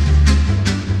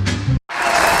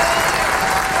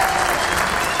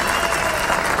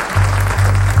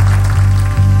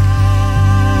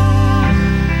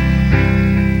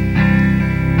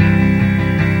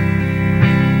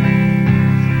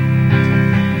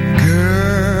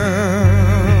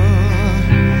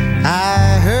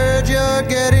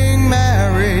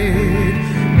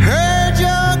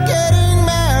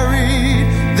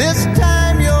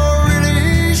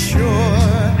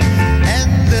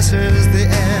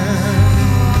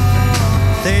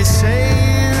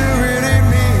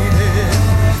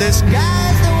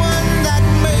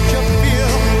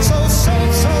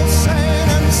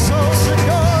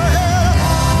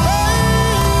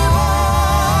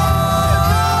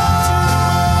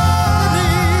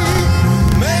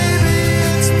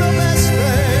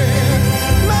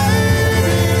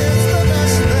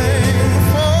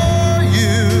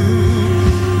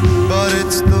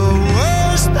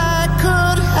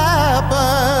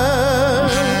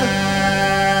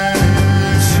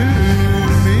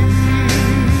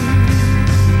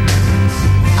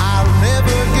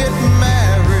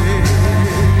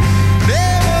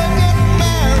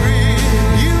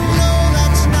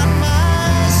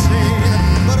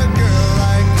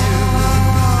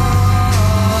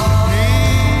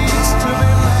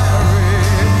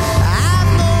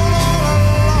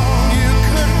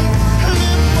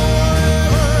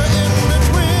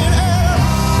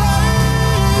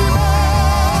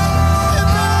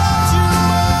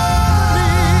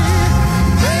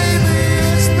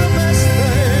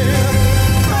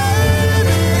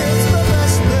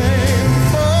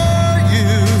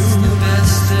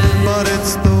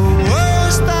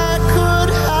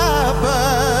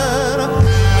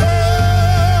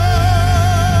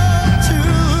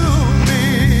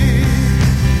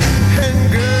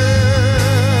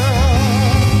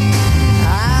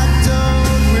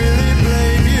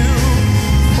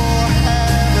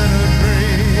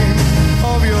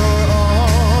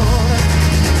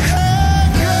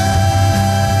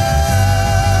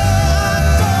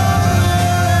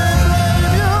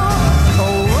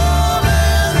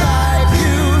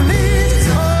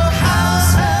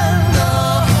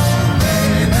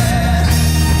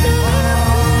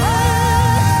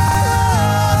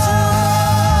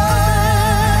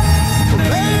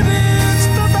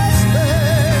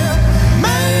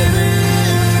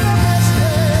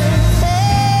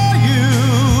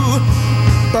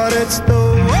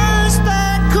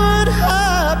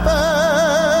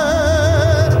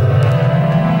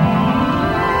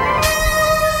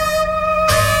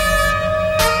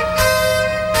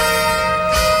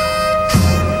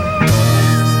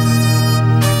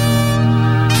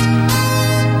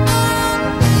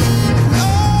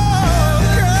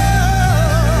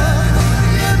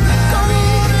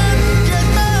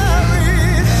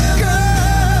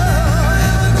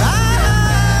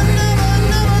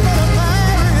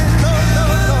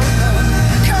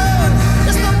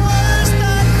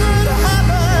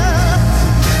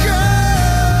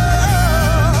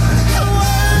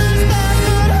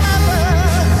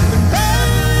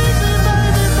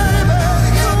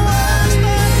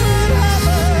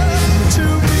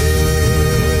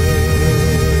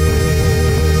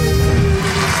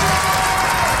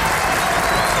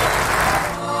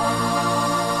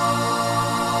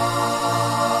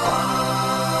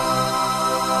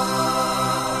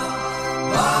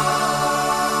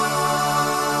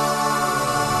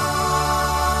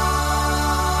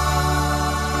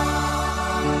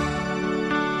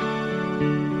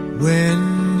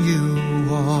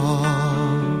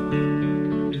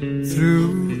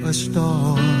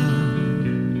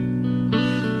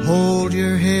 Hold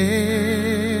your head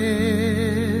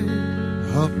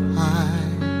up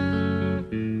high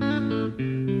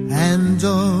and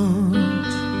don't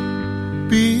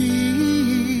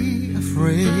be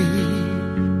afraid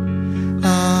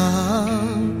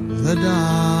of the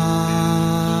dark.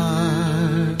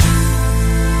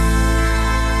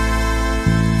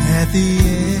 At the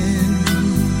end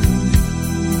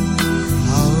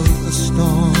of the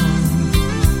storm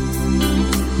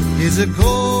is a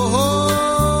golden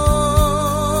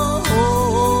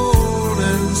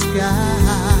sky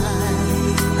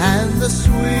and the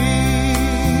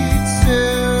sweet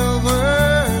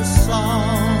silver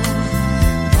song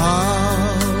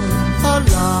of a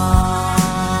lark.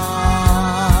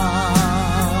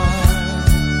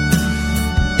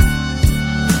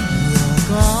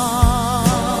 Walk on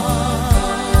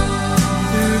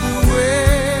through the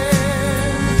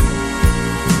wind,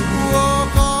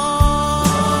 walk on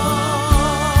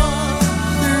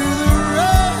through the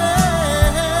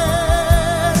rain,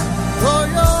 for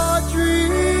your dreams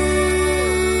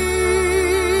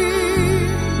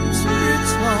be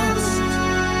tossed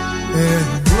and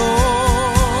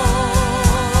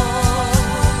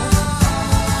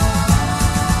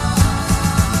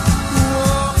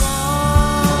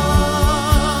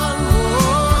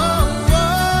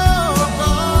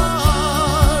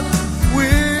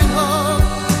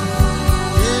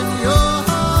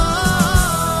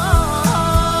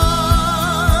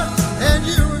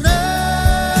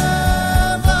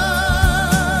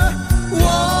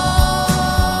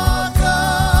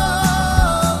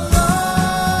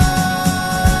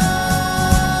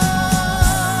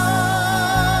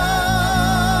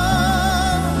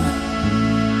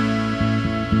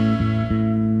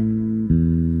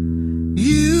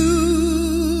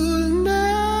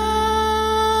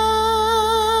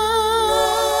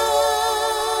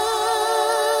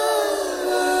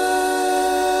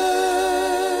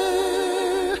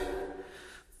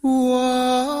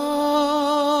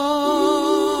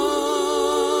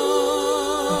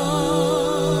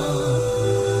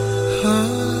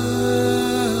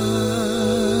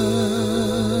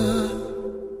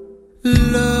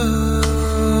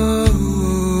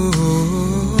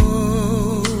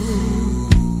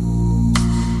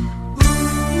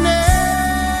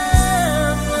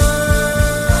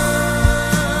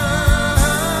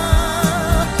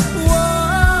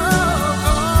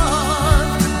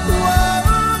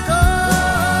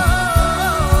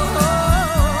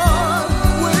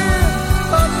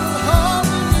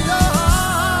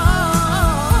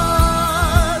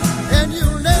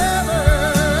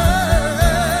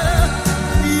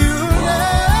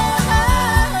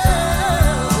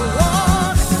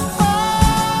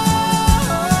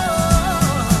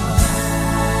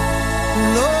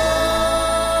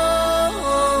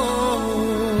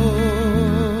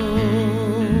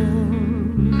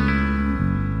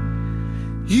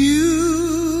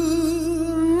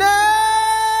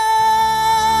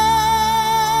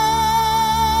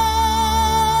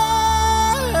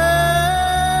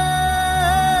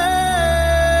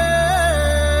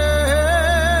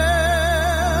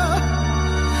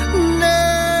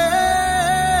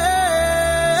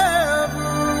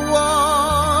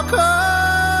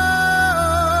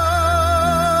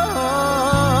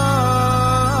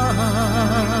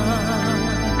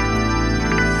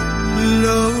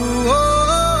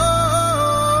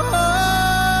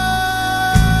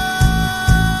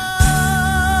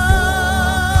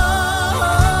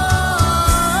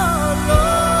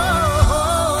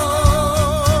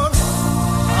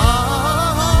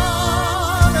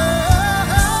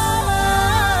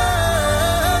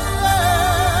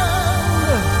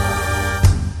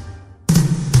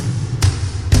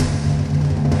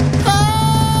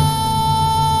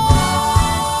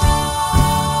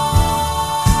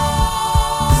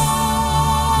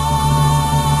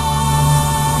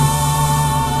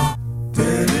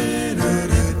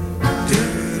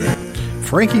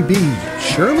Frankie B.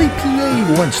 Shirley,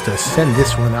 PA wants to send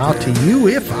this one out to you.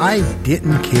 If I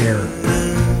didn't care.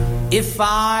 If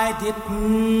I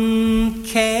didn't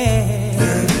care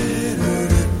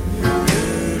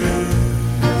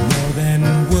more than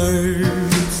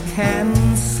words can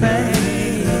say,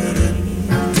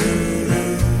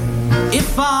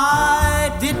 if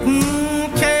I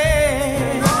didn't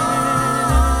care,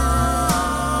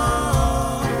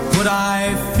 would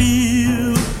I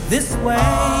feel this way?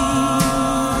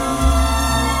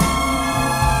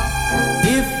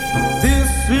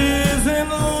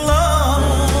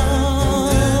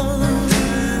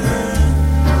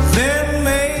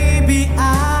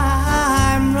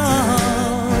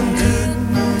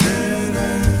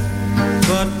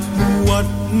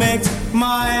 Makes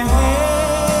my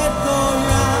head go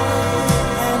round.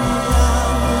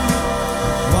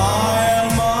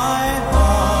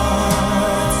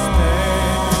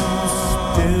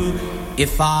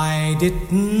 If I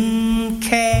didn't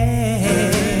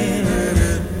care,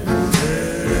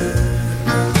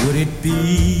 would it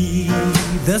be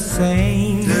the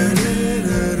same?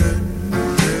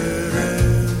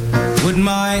 Would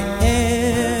my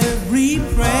every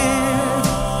prayer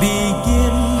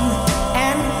begin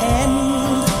and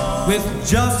end with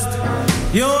just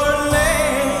your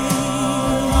name?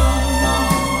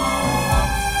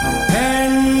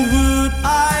 And would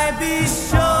I be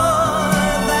sure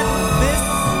that this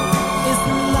is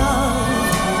love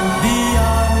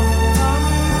beyond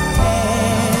compare?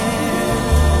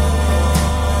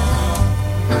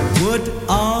 Would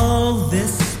all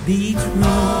this be true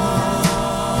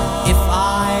if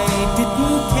I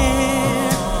didn't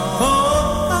care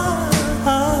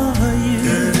for you?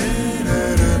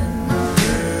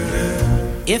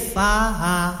 If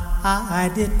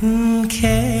I didn't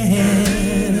care,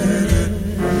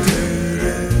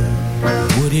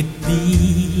 would it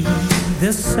be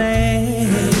the same?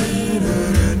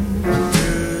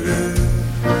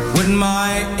 Would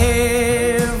my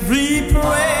every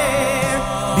prayer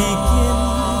begin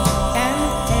and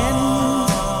end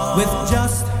with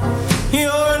just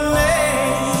your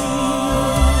name?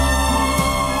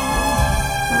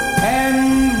 And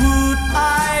would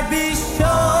I be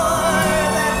sure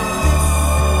that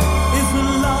this is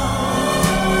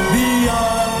love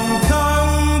beyond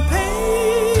compare?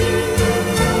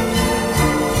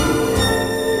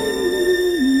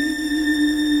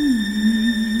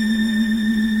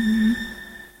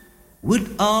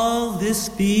 Would all this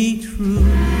be true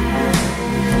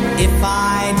if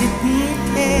I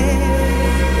didn't care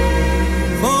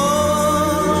for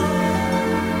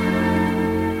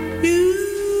you?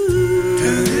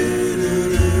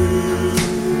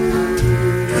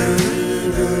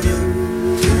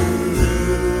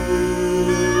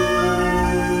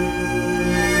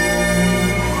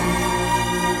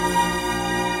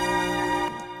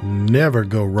 Never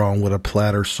go wrong with a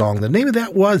Platter song. The name of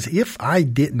that was If I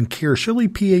Didn't Care. Shirley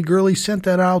P.A. Gurley sent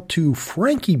that out to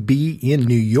Frankie B. in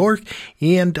New York.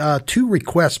 And two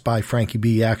requests by Frankie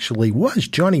B. actually was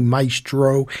Johnny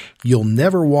Maestro, You'll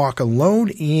Never Walk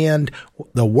Alone, and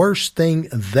The Worst Thing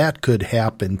That Could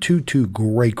Happen. Two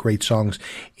great songs.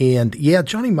 And yeah,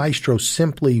 Johnny Maestro,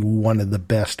 simply one of the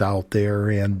best out there.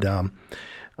 And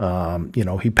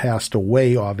he passed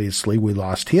away, obviously. We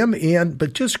lost him,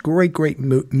 but just great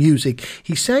music.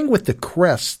 He sang with the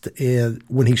Crest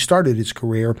when he started his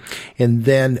career, and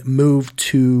then moved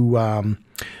to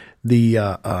the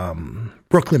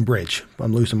Brooklyn Bridge.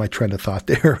 I'm losing my train of thought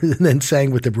there. And then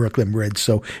sang with the Brooklyn Bridge.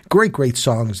 So great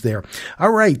songs there.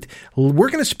 All right. We're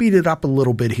going to speed it up a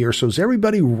little bit here. So is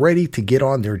everybody ready to get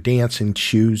on their dancing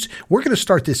shoes? We're going to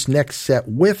start this next set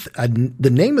with the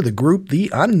name of the group, The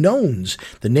Unknowns.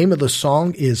 The name of the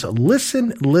song is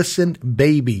Listen, Listen,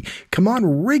 Baby. Come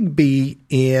on, Rigby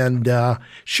and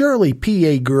Shirley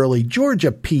P.A. Gurley,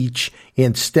 Georgia Peach,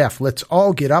 and Steph. Let's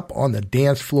all get up on the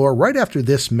dance floor right after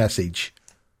this message.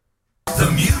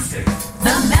 The music.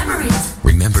 The memories.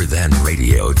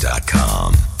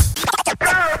 RememberThenRadio.com.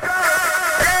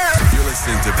 You're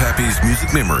listening to Peppy's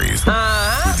Music Memories with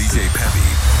DJ Peppy,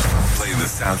 playing the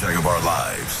soundtrack of our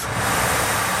lives.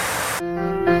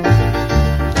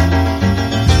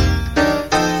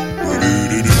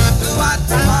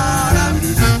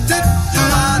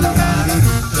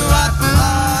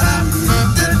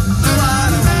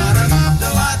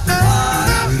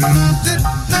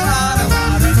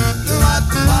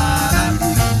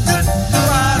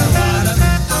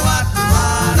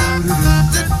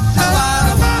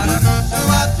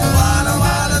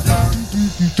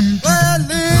 Well,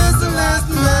 listen,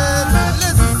 listen, listen,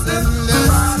 listen,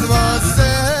 listen,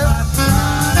 listen,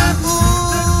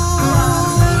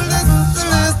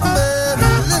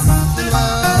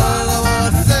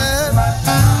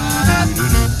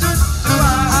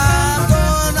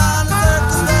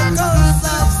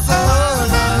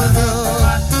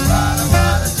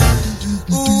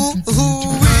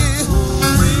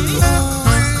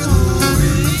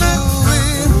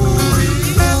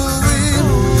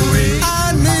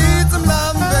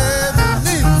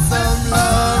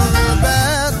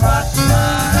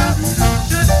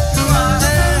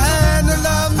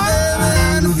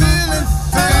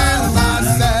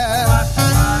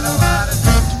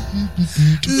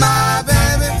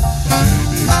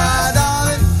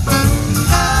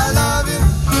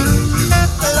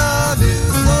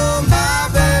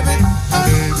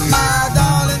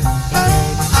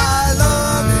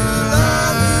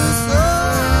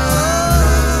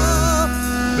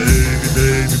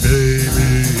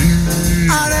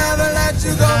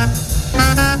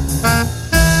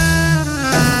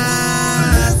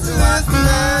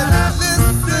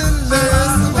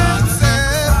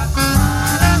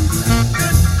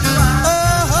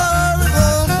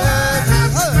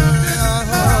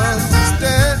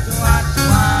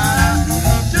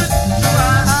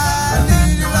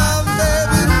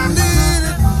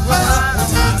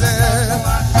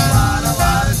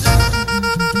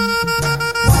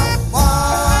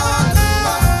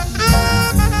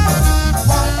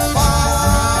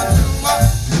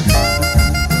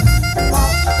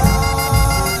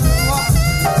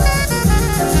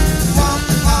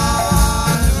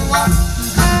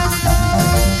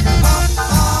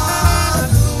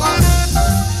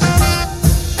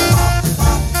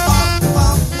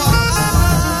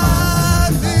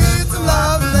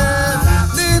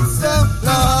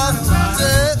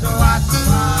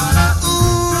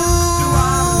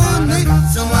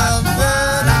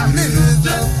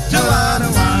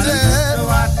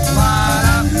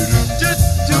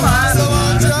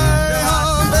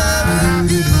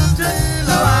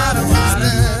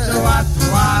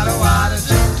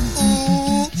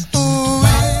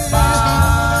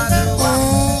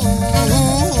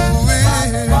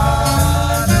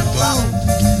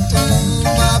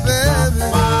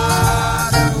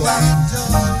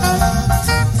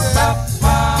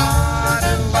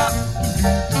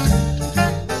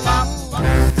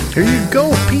 Here you go,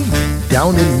 Pete,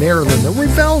 down in Maryland. The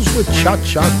Rebels with Cha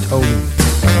Cha Tony.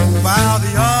 Well,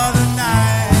 the other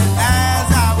night,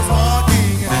 as I was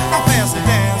walking past the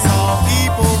dance hall,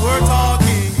 people were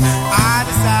talking. I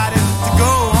decided to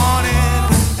go on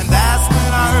in, and that's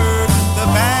when I heard the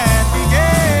band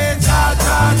begin. Cha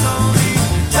Cha Tony,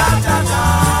 Cha Cha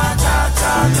Cha, Cha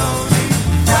Cha Tony,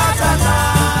 Cha Cha Cha,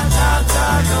 Cha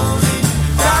Cha Tony,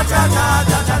 Cha Cha Cha,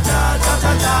 Cha Cha Cha, Cha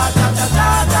Cha Cha, Cha Cha Cha,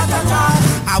 Cha Cha Cha.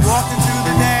 I walked into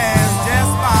the dance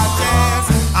just by chance.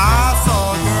 I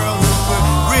saw a girl who could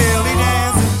really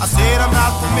dance. I said I'm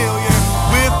not familiar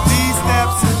with these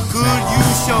steps. Could you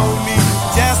show me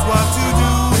just what to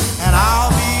do? And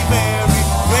I'll be very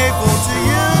grateful to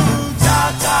you.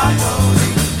 Cha cha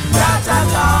Tony, cha cha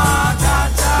cha,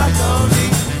 cha cha Tony,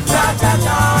 cha cha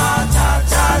cha, cha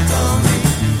cha Tony,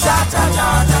 cha cha cha,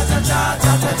 cha cha cha,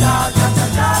 cha cha cha, cha cha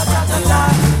cha, cha cha cha.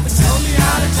 Show me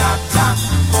how to cha cha,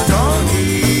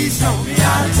 Tony. Show me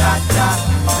how to cha cha,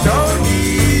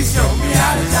 Tony. Show me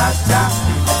how to cha cha,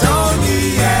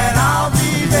 Tony, and I'll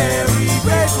be very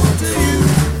grateful to you.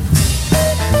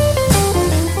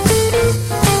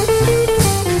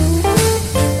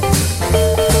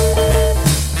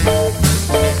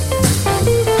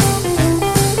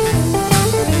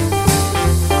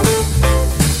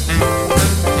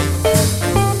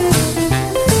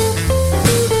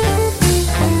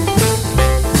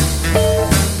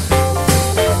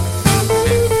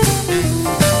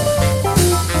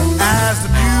 As the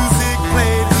music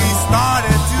played, we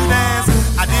started to dance.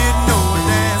 I didn't know a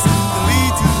dance to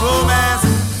lead to romance.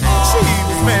 She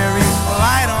was very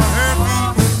light on her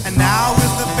feet, and now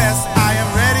with the best, I am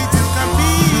ready to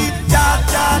compete. Cha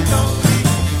cha Tony,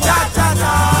 cha cha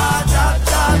cha, cha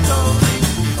cha Tony,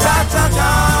 cha cha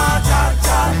cha, cha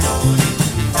cha Tony,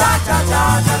 cha cha cha,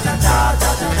 cha cha cha,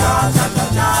 cha cha cha, cha cha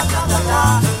cha, cha cha cha,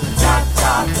 cha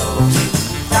cha Tony,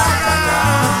 cha cha cha.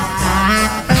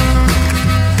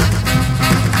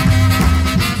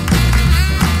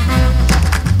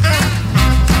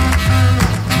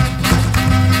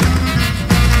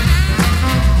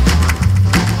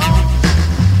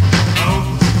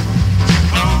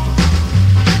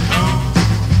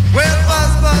 Well,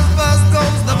 buzz, buzz, buzz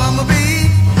goes the bumblebee.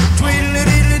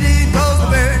 Tweedledee goes the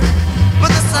bird.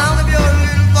 But the sound of your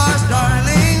little voice,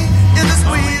 darling, is the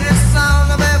sweetest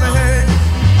sound I've ever heard.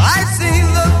 I've seen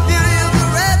the beauty of the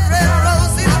red, red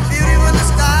rose, seen the beauty when the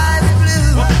sky is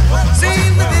blue,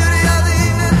 seen the beauty of the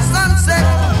evening sunset.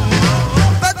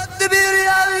 But the beauty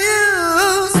of you,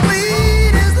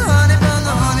 sweet is the honey from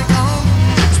the honeycomb,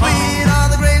 sweet are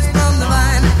the grapes from the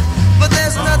vine. But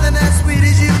there's nothing as sweet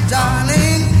as you,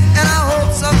 darling, and I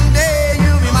hope someday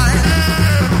you'll be mine.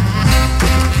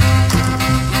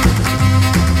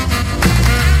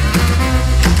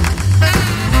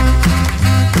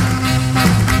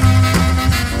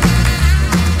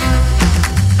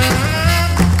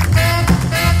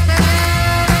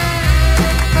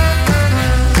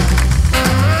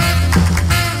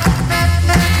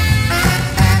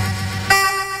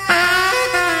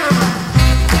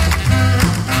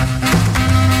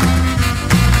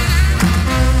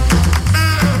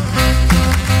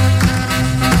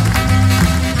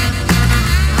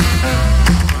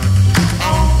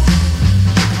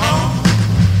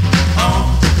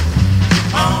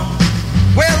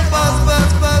 Well, buzz,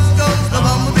 buzz, buzz goes the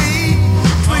bumblebee.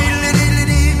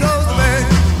 Tweedledee goes the bird.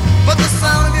 But the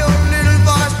sound of your little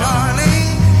voice,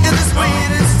 darling, is the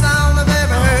sweetest sound I've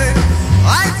ever heard.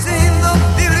 I've seen the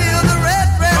beauty of the red,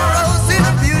 red rose, seen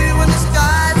the beauty when the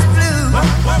sky is blue,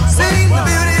 seen the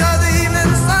beauty of the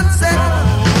evening sunset.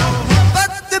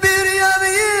 But the beauty of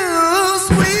you,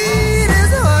 sweet is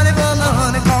the honey from the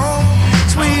honeycomb,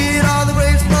 sweet are the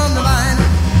grapes from the vine.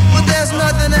 But there's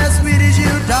nothing as sweet as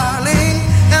you, darling,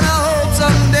 and I hope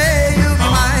someday you'll be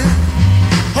mine.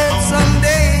 Hope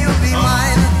someday you'll be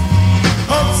mine.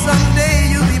 Hope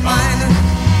someday you'll be mine.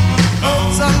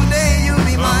 Hope someday you'll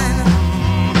be mine.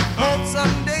 Hope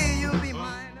someday you'll be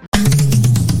mine.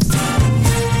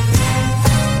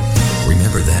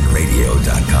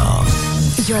 RememberThenRadio.com.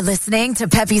 You're listening to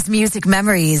Peppy's Music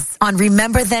Memories on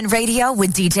Remember Then Radio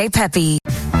with DJ Peppy.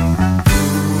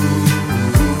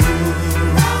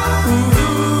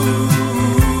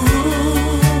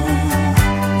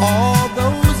 All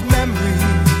those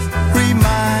memories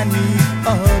remind me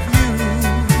of you.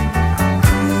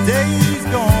 Days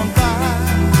gone by,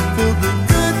 filled with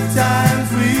good times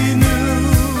we knew.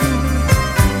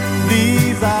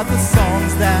 These are the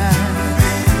songs that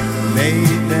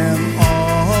made them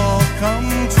all come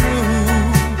true.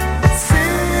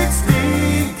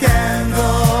 16 candles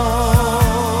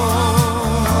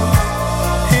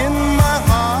in my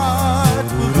heart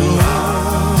would glow.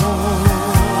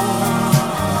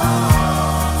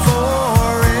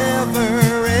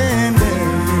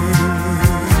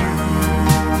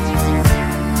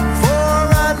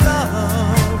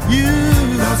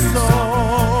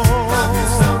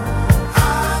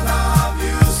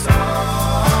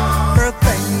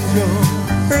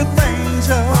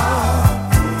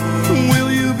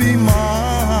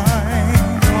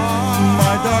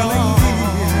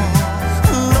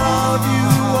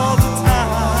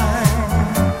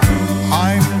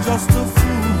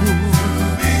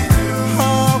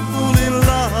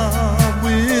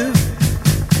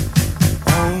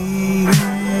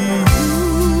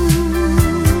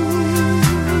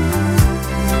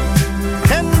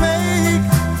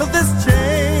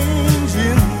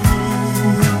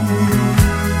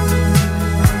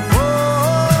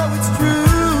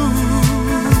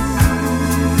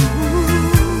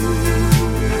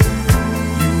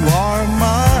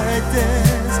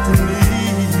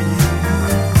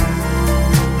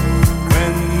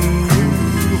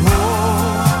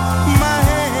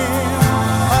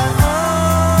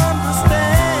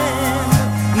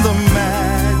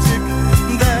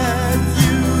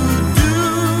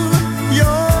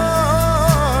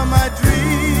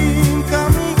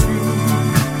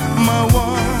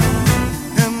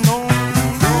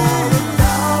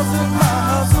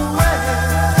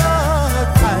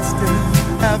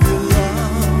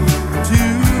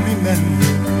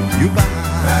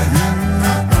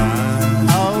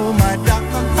 Oh, my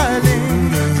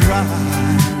darling, dry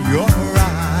your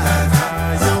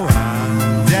eyes.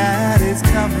 Daddy's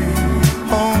coming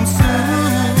home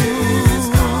soon.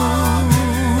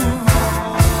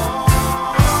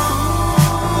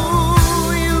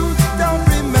 You don't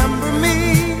remember me,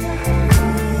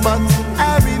 but I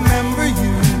remember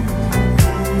you.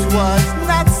 'Twas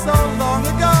not so long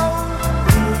ago.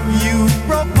 You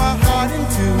broke my heart in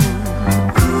two.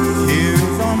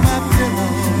 Tears on my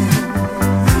pillow,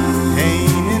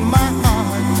 pain in my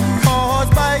heart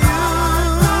caused by you.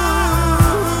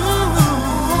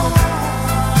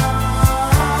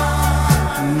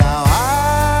 Now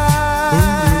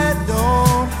I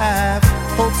don't have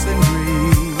hopes and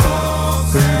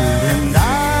dreams, and I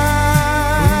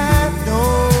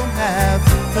don't have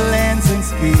plans and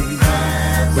schemes.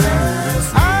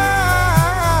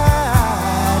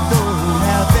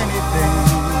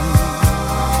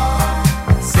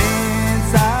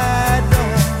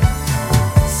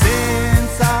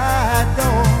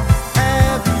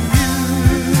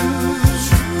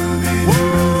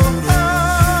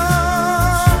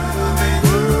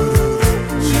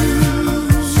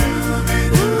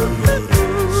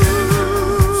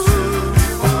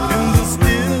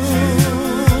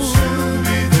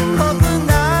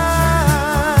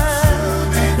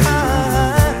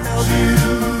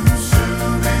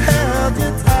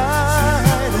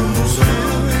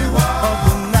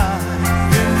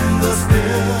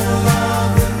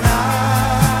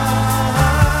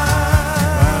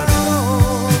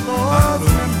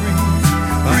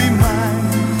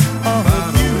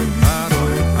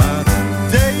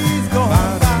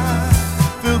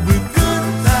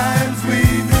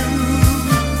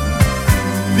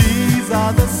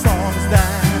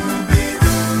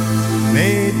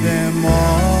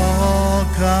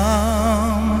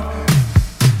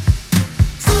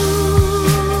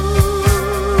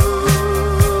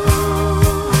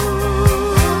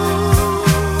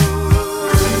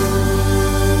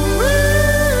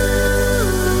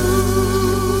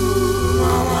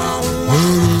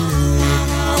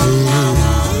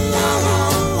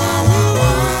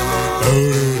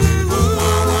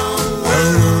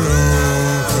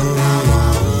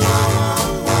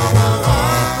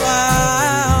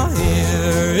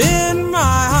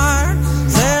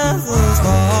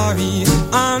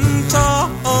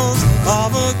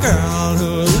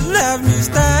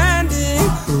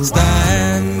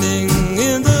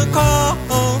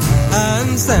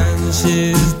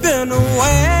 She's been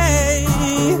away.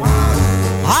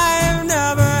 I've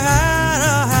never had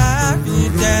a happy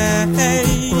day.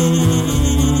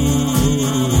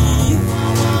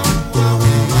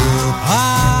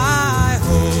 I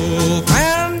hope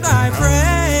and I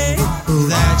pray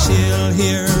that she'll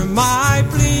hear my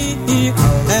plea,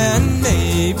 and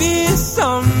maybe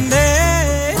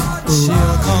someday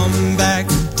she'll come back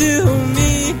to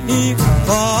me.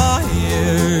 For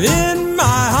here in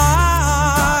my heart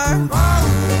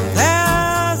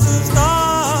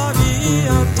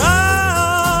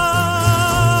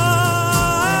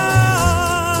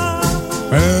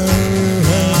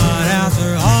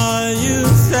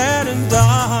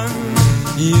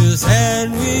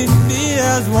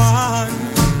one,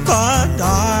 but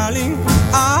darling,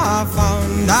 I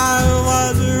found I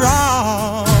was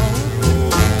wrong.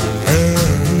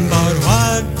 But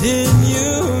what did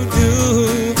you do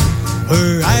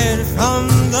right from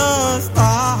the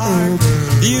start?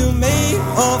 You made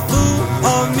a fool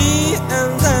of me,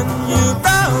 and then you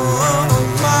broke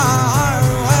my heart.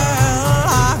 Well,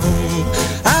 I hope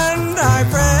and I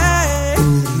pray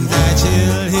that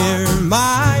you'll hear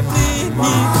my plea,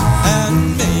 and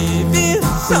maybe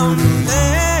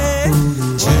someday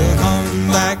she'll come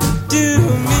back to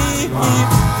me.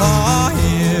 For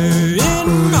here in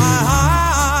my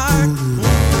heart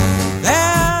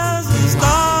there's a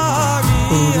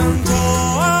story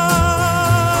untold.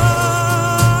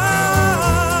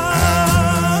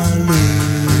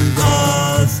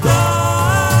 A story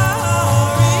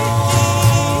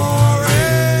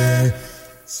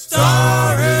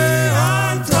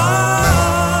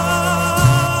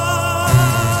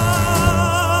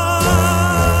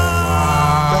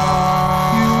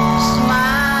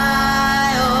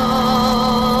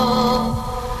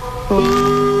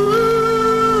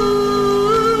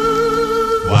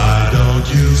Why don't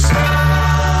you smile?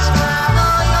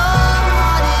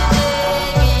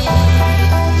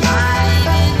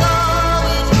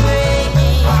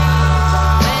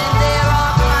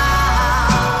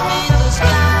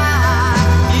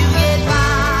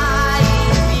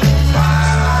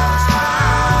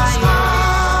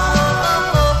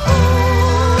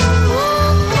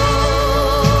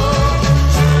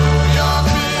 Your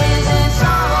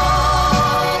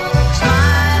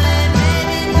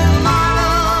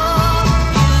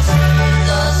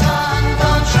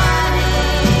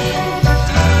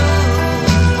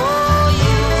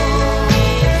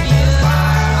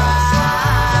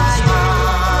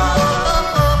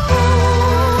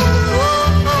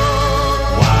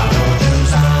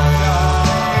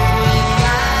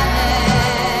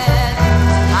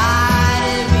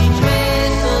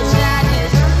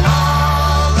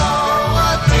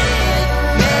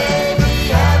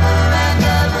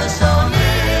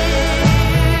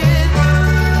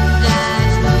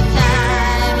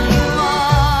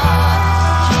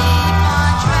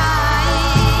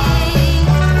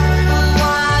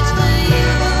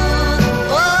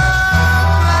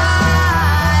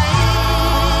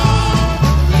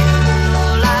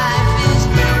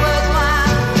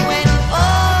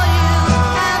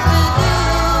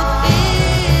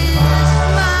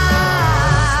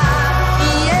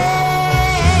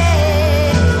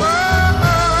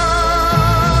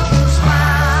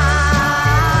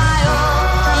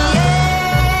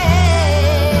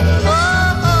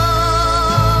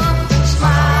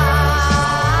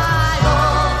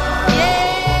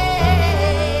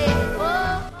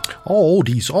All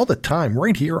oldies all the time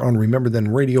right here on Remember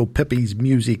Then Radio, Pepe's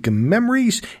Music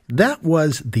Memories. That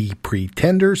was The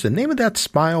Pretenders. The name of that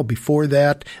Smile. Before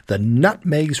that, The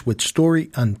Nutmegs with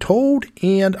Story Untold,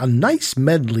 and a nice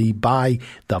medley by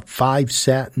the Five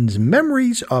Satins,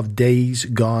 Memories of Days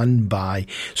Gone By.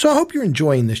 So I hope you're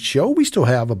enjoying this show. We still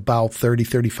have about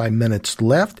 35 minutes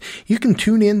left. You can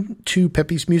tune in to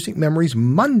Pepe's Music Memories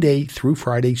Monday through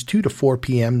Fridays, 2 to 4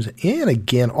 p.m. And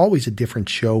again, always a different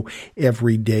show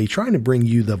every day, trying to bring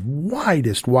you the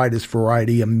widest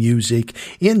variety of music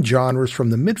in genres from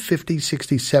the mid-50s,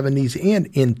 60s, 70s, and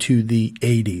into the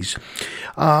 80s.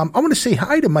 I want to say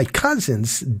hi to my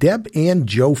cousins, Deb and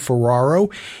Joe Ferraro,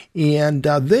 and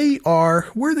where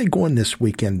are they going this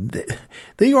weekend?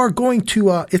 They are going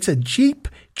to, it's a Jeep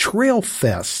Trail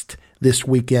Fest this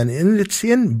weekend, and it's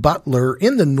in Butler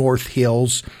in the North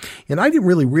Hills. And I didn't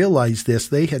really realize this.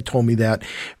 They had told me that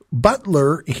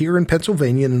Butler, here in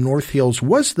Pennsylvania in the North Hills,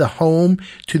 was the home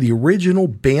to the original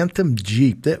Bantam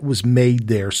Jeep that was made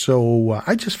there. So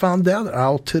I just found that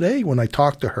out today when I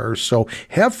talked to her. So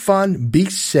have fun, be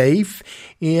safe,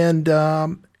 and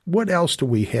what else do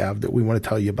we have that we want to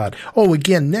tell you about? Oh,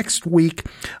 again, next week,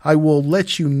 I will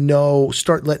let you know,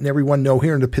 start letting everyone know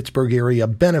here in the Pittsburgh area,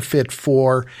 benefit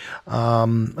for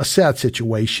a sad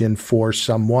situation for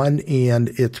someone, and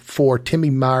it's for Timmy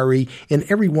Murray and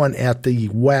everyone at the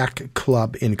WAC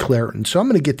Club in Clareton. So I'm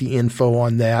going to get the info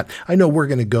on that. I know we're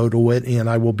going to go to it, and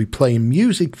I will be playing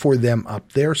music for them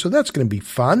up there, so that's going to be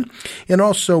fun. And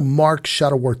also Mark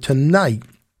Shuttleworth tonight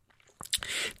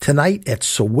at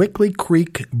Sewickley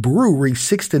Creek Brewery,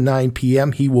 6 to 9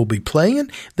 p.m. he will be playing.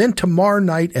 Then tomorrow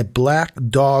night at Black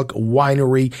Dog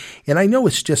Winery. And I know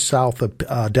it's just south of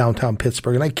downtown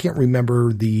Pittsburgh, and I can't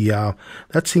remember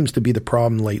that seems to be the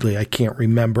problem lately. I can't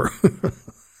remember.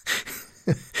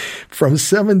 From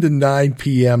 7 to 9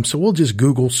 p.m. So we'll just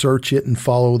Google search it and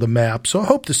follow the map. So I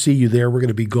hope to see you there. We're going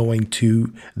to be going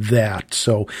to that.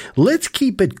 So let's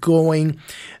keep it going.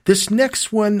 This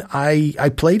next one,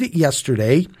 I played it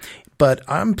yesterday, but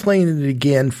I'm playing it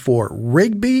again for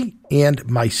Rigby and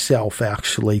myself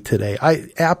actually today. I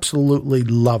absolutely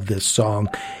love this song,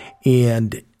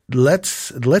 and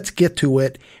let's get to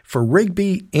it for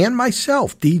Rigby and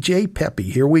myself, DJ Peppy.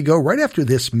 Here we go right after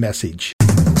this message.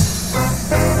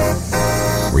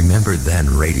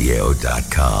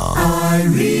 RememberThenRadio.com. I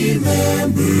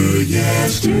remember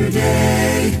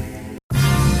yesterday.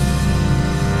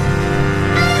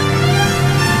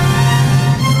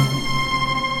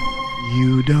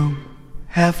 You don't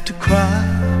have to cry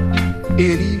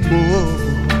anymore.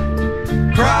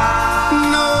 Cry.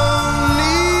 No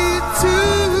need to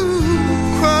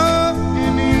cry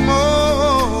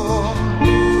anymore.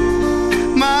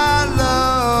 My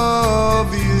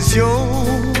love is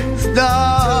yours,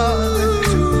 darling.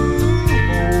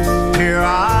 Here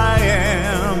I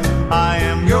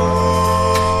am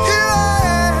yours.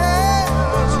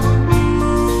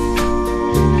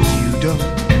 You don't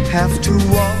have to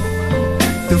walk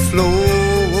the floor.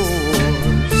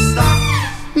 Stop.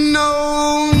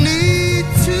 No need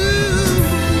to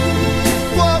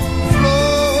walk the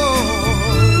floor.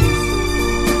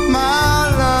 My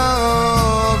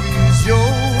love is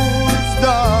yours,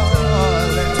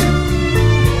 darling.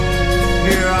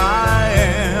 Here I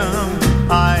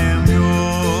am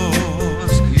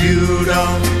yours. You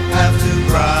don't have to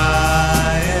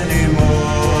cry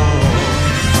anymore.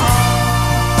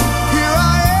 Here I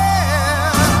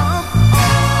am.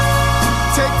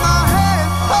 Take my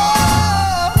hand,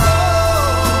 oh, oh.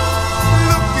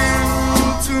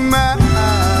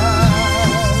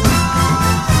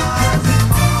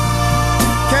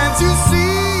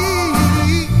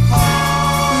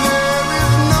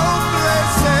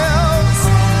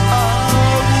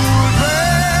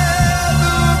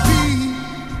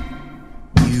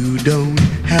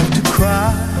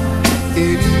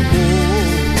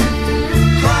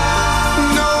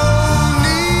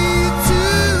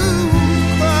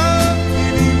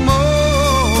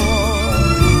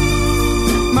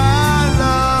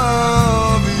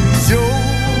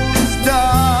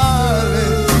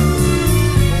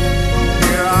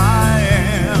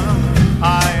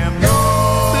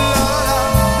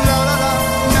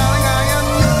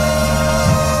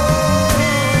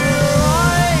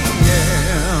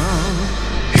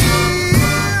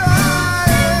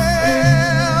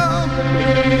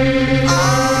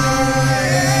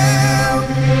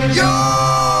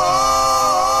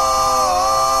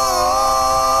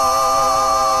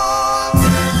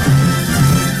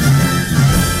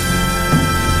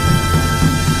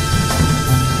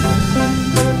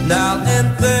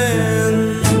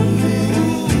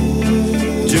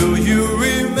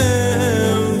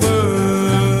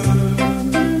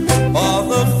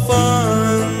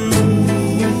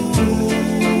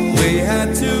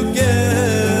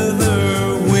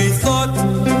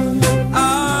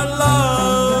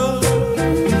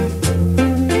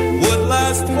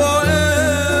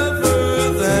 forever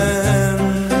then.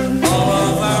 All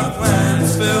of our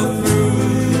plans fell through,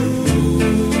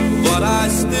 but I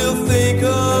still think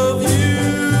of you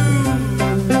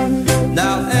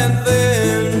now and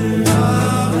then.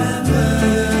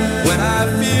 When I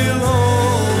feel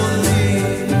lonely,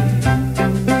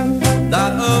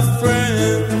 not a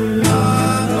friend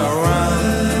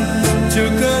around to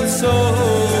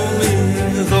console me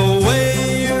the way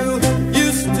you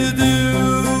used to do.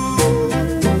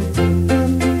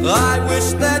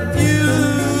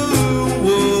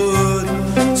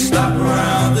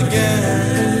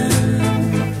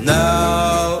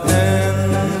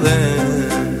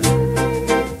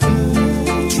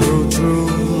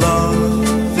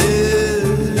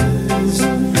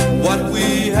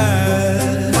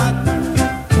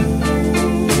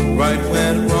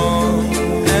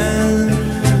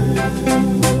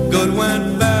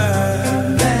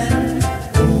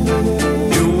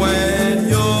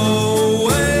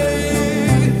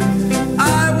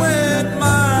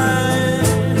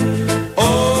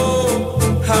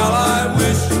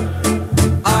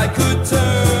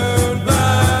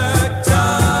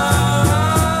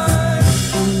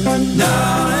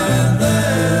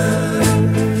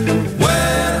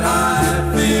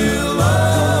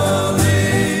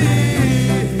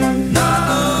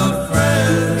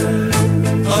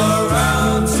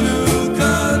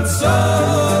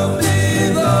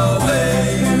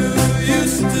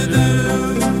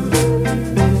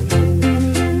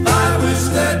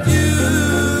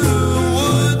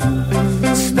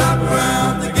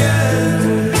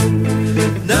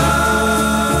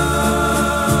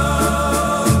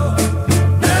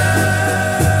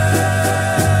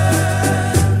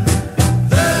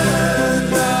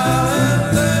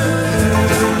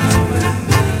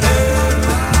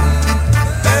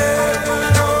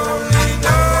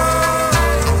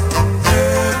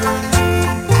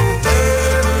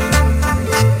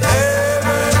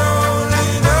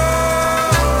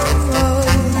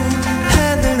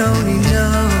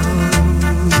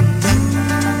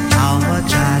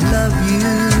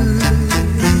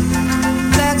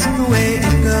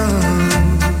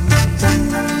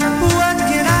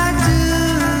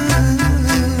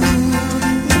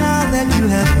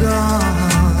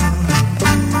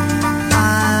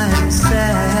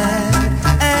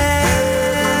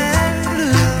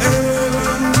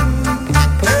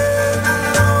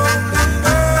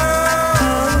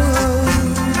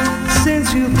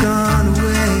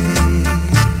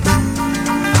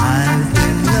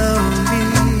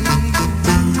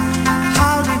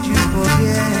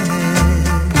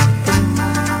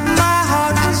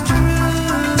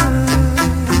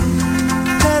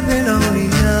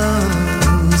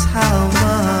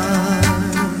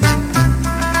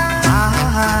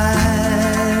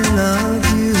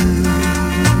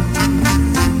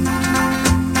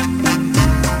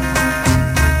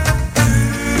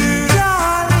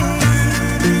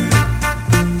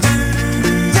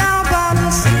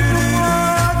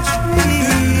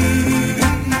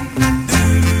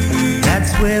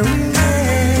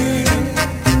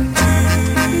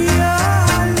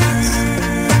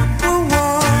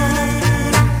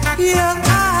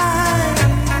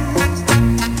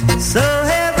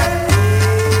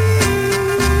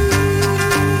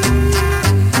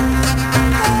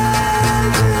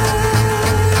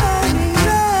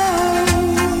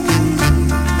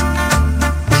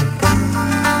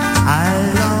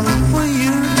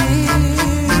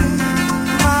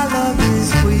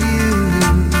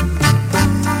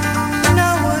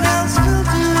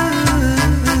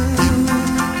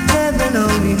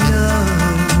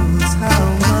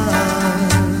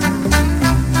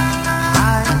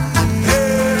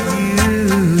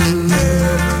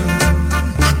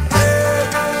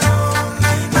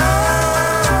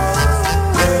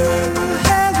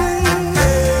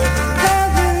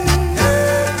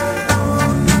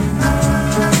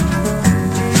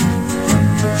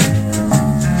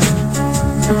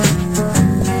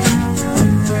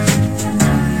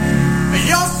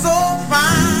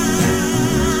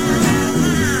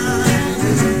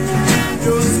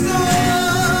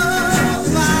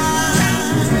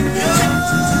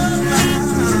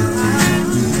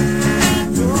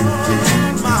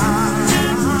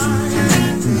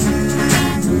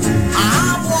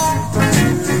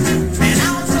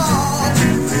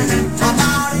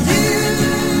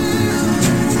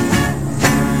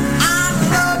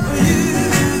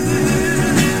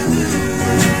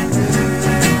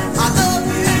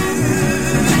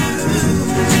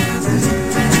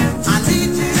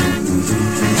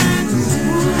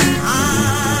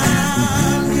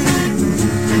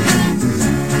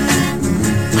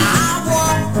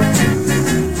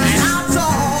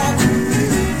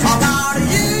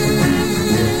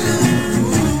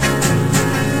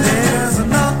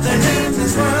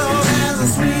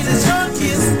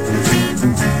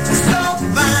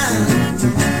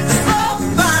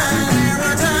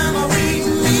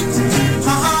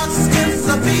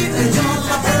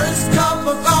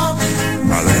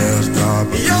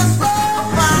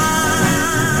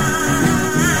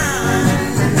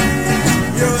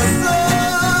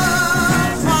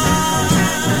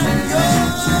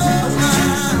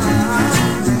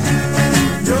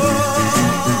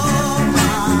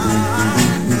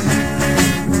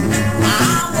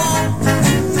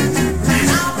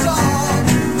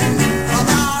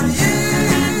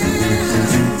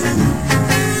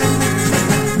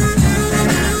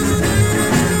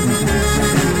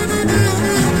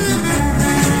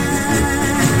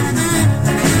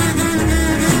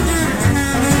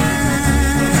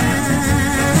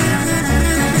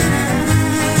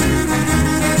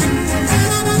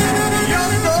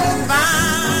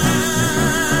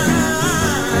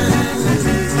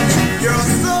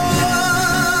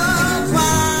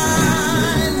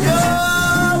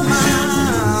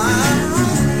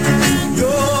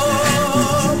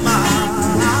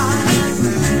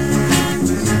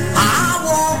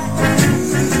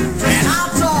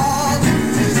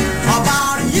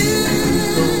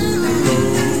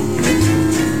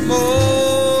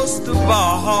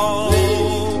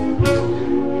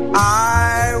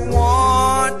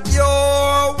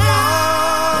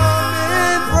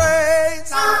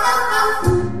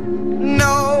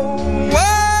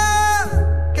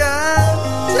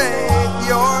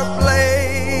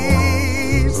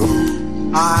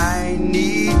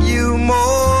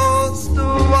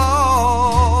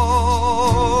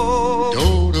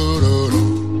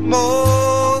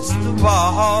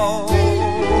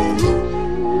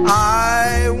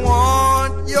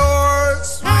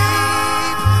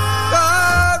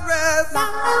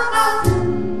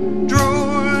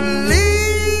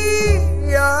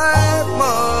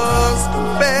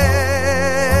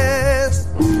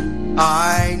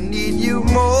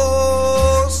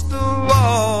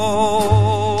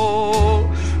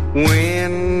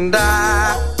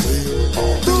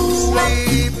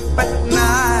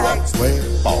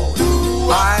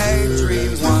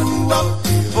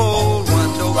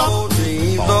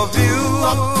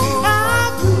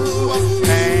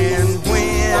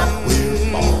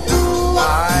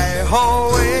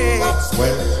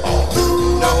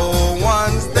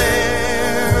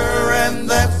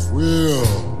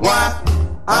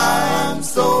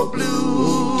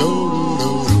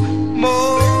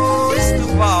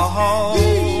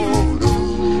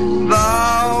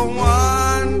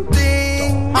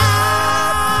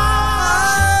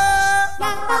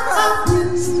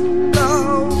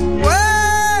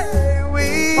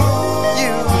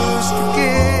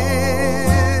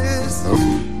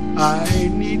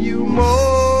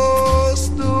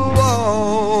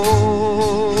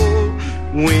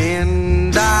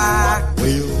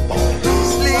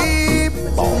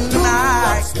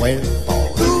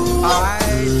 I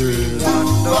dream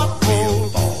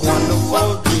wonderful,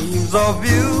 wonderful dreams of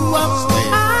you.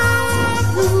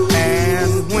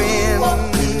 And when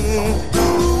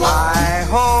I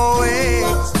awake,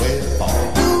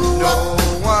 no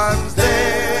one's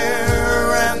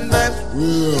there, and that's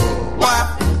why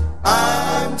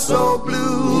I'm so blue.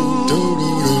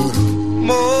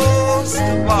 Most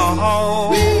of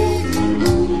all, the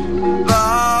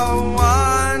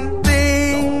one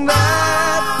thing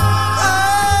that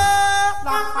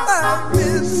I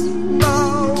miss the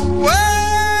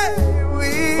way we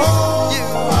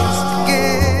used to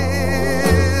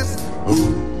kiss.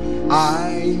 I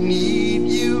need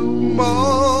you most.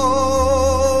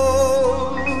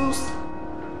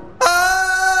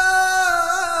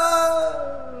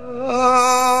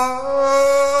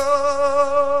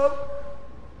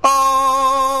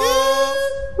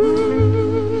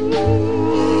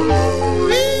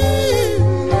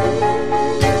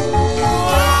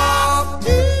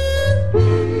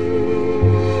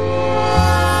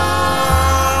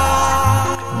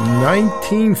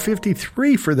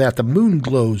 $19.53 for that. The Moon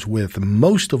Glows with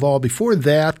Most of All. Before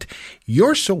that,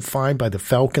 You're So Fine by the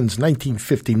Falcons,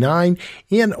 1959,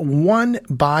 and one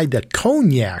by the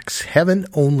Cognacs, Heaven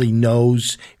Only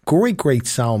Knows. Great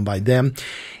sound by them.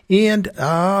 And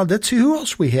let's see who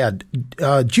else we had.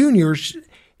 Juniors,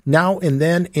 Now and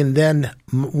then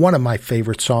one of my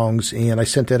favorite songs, and I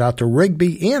sent that out to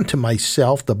Rigby and to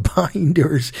myself, the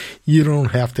Binders, You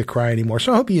Don't Have to Cry Anymore.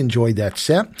 So I hope you enjoyed that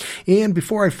set. And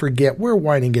before I forget, we're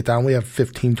winding it down. We have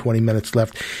 15, 20 minutes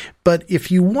left. But if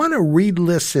you want to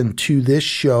re-listen to this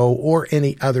show or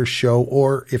any other show,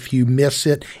 or if you miss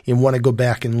it and want to go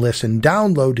back and listen,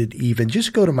 download it even,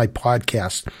 just go to my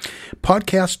podcast,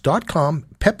 podcast.com,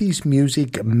 Pepe's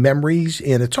Music Memories,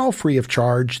 and it's all free of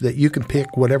charge that you can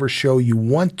pick whatever show you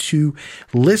want to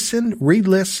listen,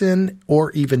 re-listen,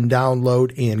 or even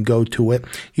download and go to it.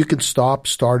 You can start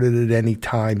it at any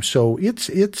time. So it's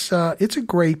a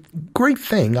great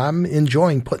thing. I'm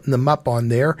enjoying putting them up on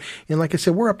there. And like I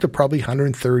said, we're up to probably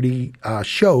 130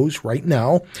 shows right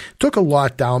now. Took a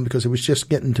lot down because it was just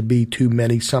getting to be too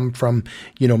many. Some from,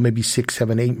 maybe 6,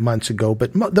 7, 8 months ago,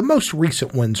 but the most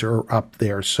recent ones are up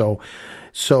there. So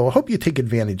I hope you take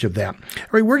advantage of that. All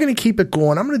right, we're going to keep it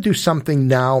going. I'm going to do something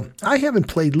now. I haven't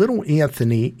played Little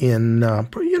Anthony in,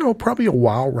 probably a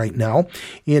while right now.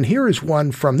 And here is one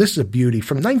this is a beauty,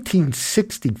 from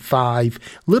 1965,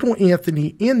 Little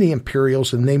Anthony and the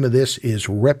Imperials. The name of this is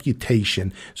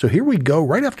Reputation. So here we go,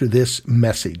 right after this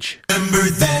message. Remember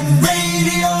Then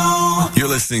Radio. You're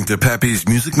listening to Pepe's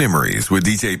Music Memories with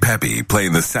DJ Pepe,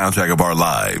 playing the soundtrack of our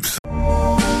lives.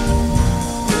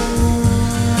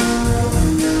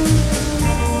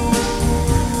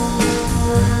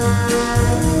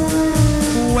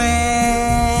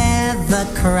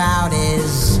 Crowd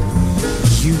is,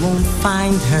 you won't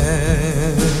find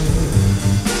her.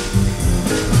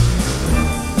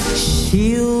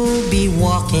 She'll be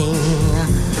walking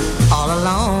all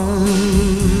alone,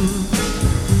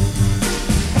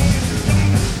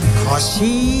 'cause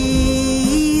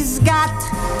she's got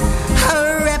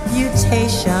her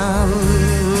reputation,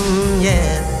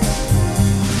 yeah,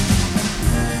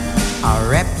 a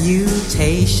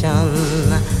reputation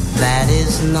that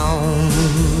is known.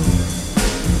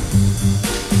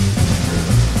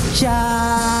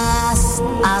 Just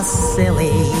a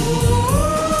silly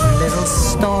little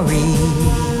story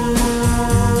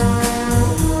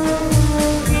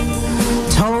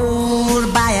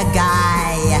told by a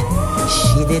guy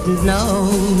she didn't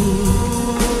know.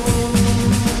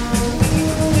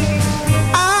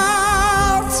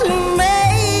 How to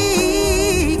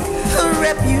make a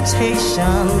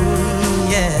reputation,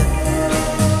 yeah,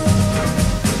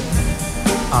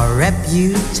 a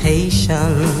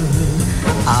reputation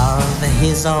of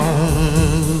his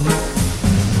own.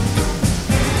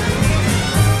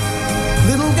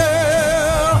 Little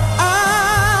girl,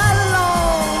 I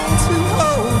long to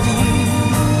hold you,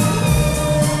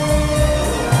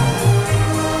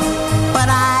 but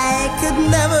I could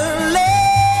never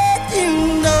let you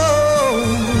know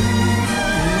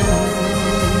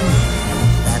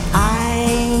that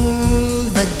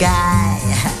I'm the guy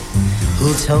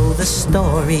who told the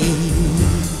story.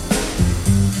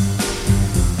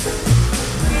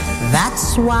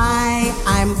 That's why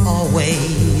I'm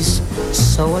always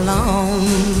so alone.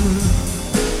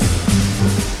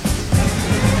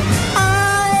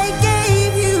 I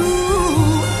gave you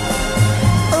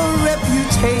a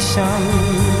reputation.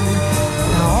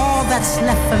 Now all that's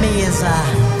left for me is a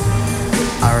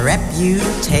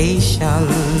reputation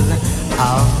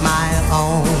of my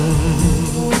own.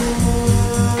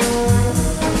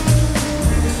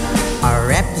 A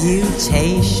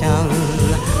reputation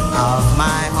of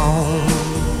my own.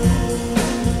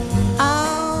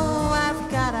 Oh, I've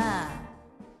got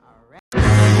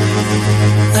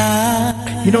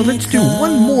You know, let's do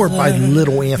one more by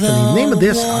Little Anthony. The name of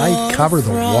this, I Cover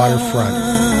the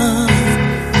Waterfront.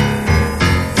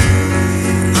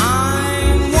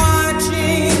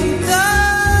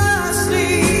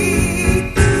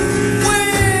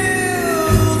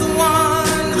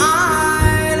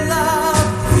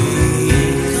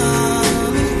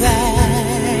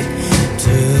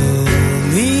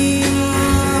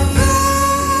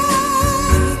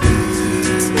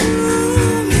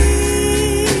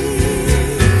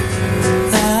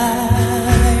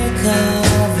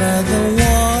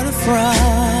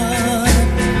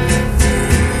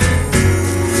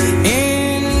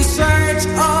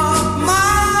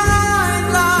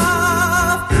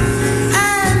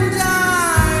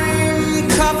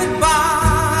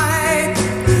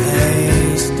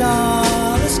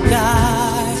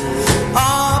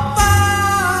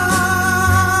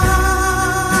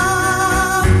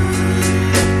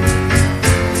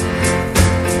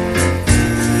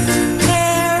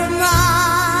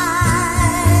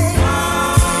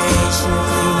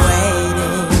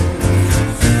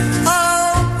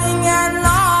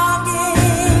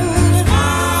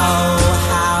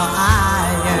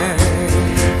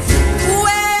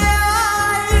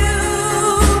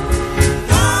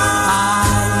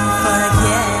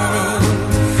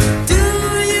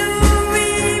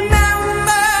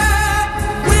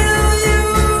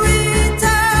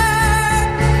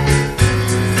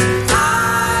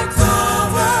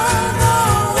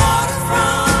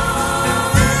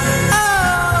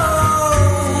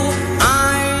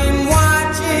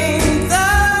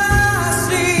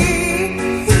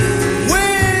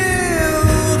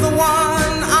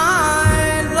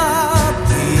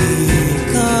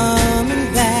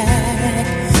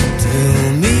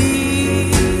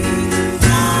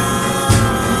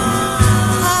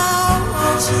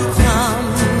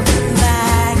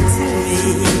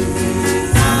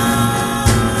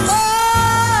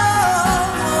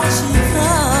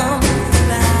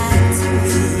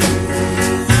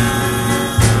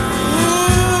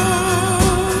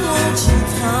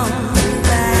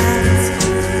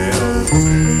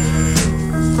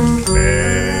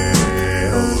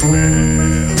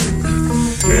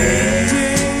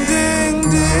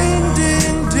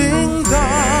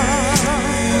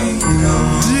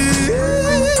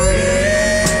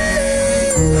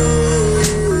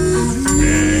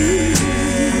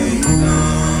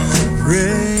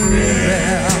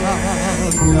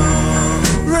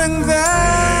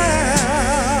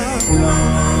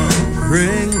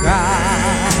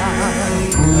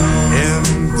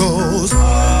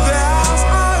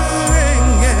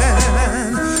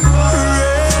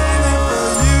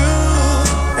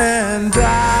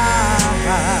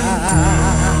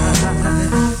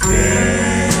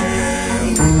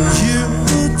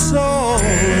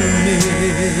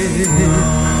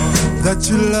 That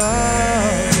you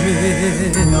love me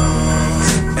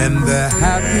and the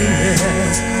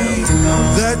happiness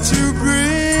that you bring.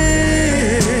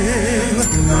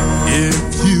 If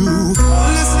you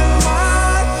listen,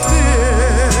 my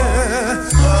dear,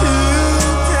 you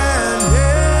can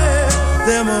hear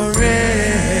them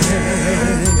ring.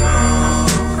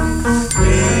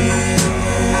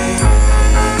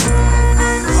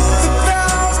 The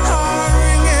bells are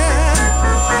ringing,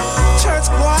 church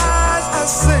choirs are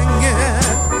singing.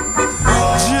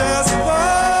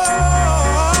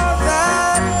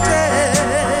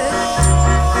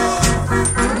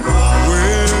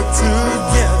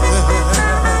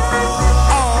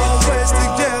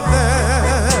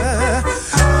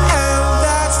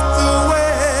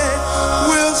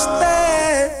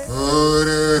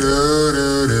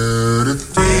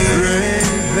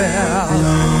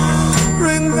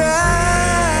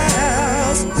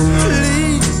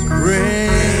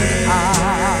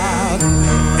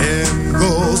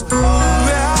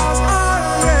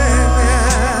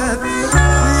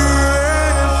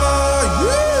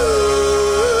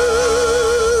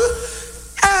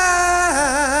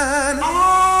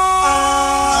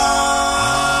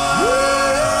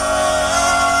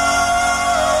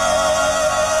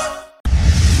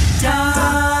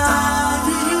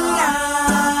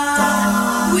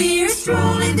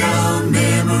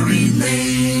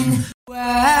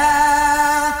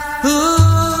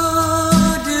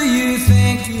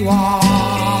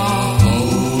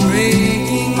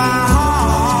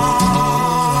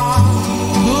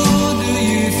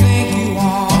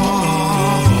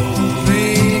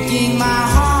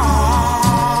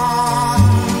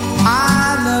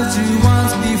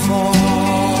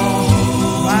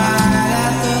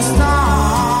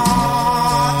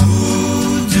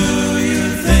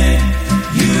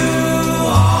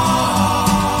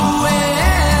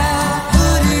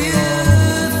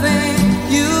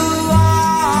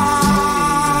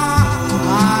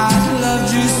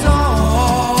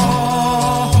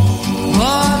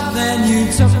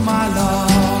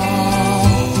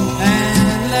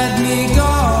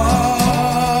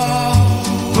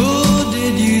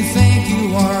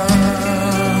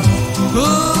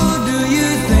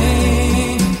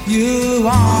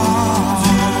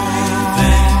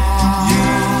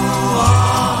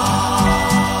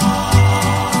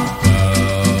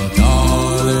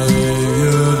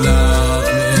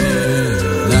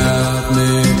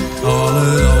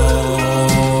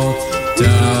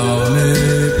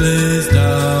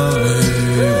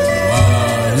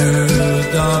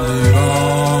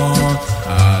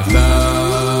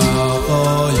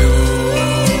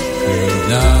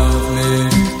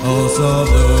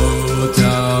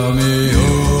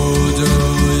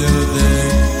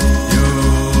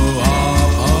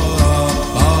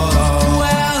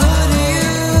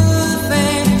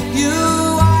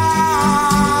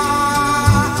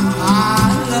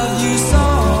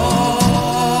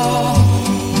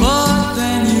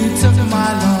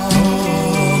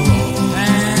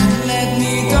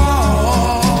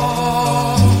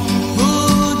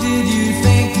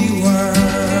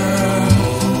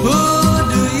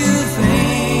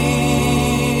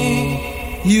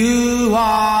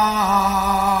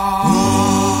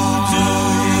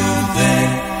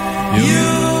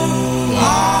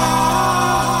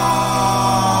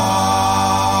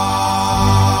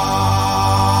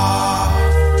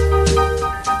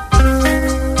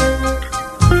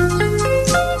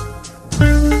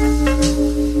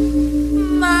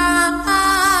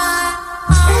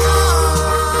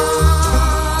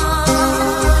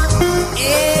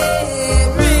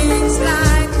 It rings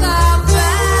like a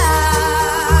bell.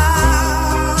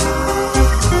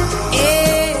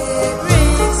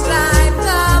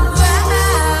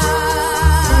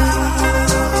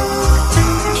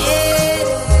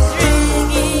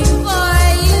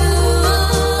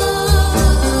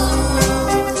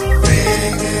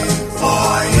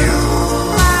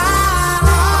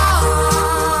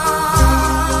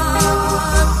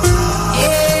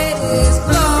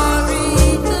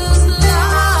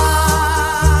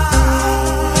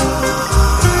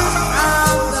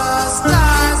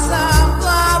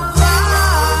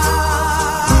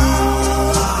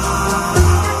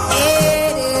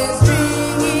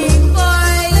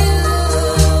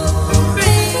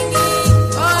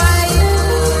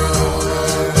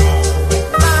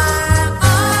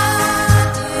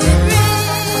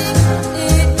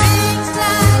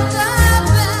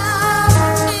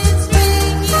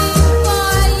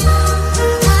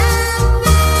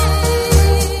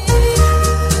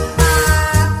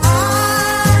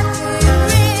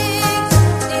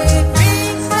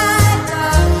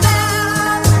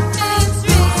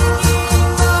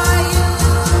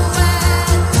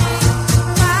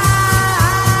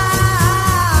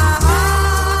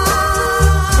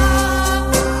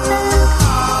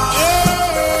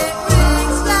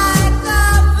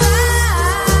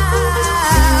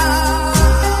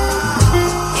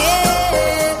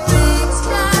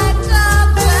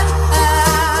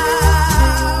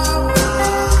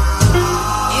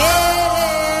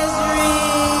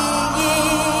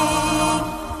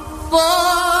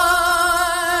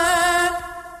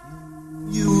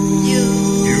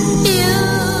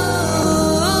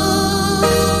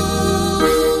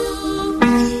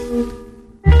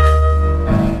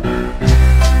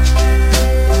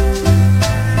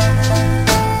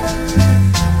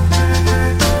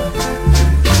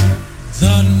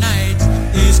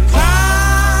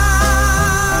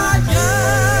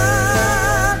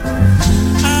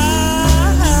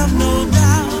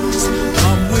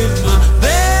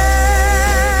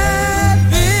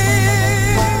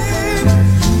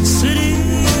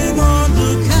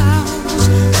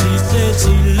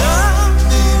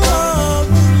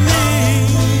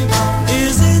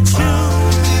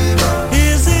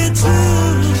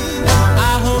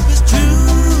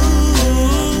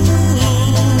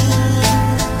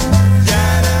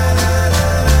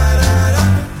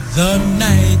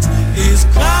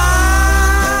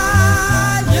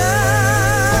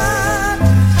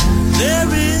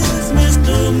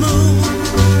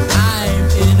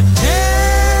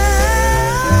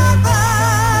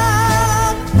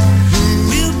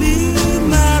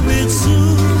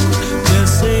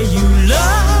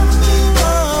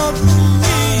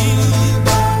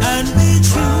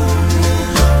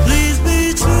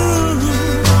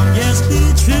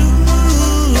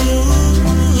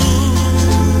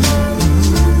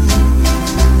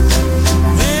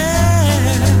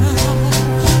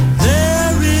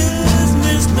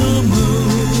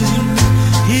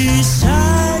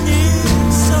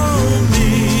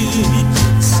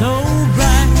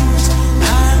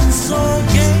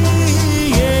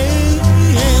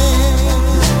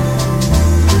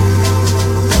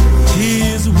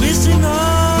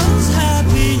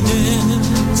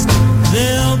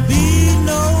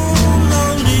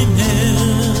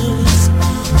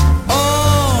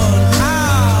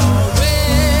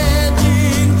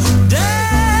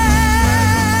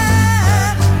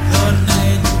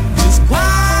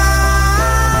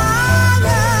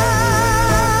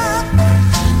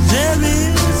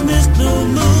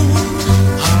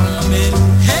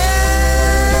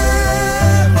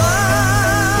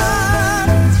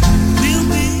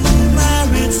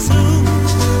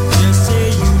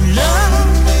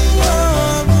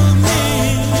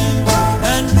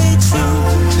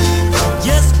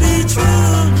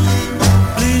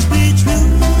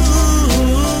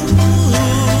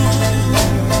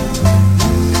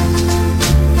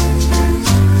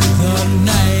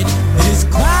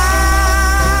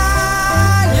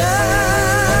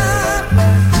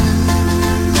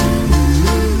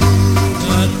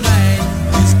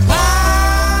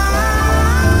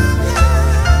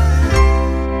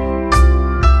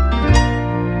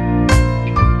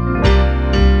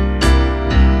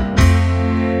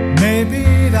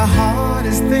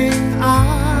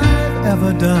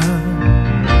 done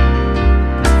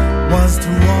was to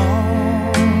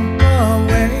walk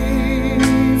away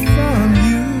from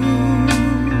you,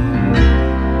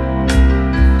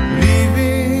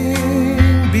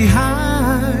 leaving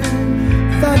behind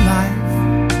the life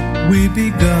we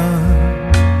begun.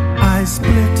 I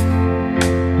split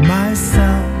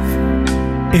myself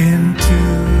in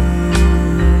two.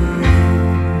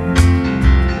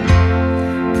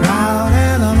 Proud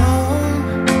and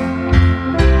alone,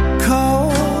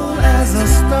 cold as a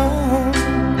stone,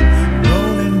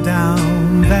 rolling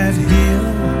down that hill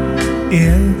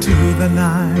into the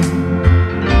night.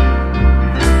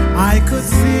 I could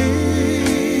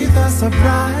see the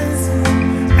surprise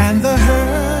and the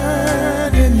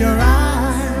hurt in your eyes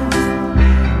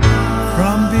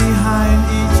from behind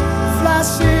each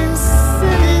flashing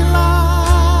city light.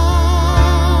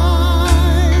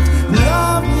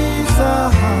 Love needs a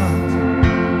heart,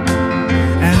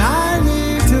 and I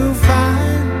need to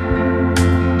find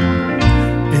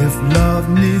if love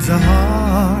needs a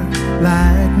heart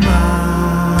like mine.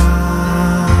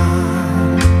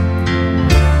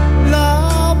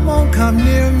 Love won't come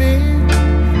near me,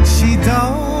 she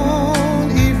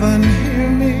don't even hear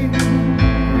me.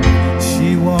 She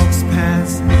walks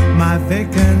past my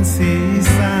vacancy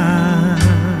sign.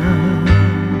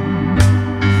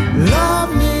 Love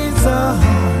needs a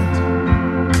heart,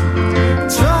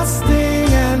 trusting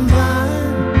and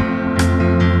blind.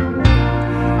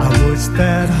 I wish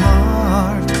that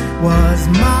heart was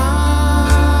mine.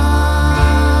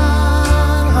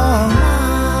 Oh,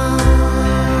 mine.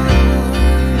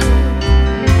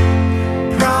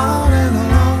 Proud and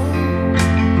alone,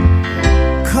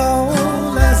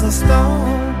 cold as a stone.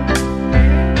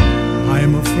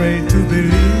 I'm afraid to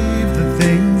believe the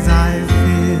things I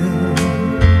feel.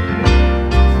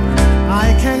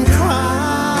 I can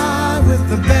cry with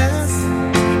the best,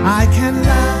 I can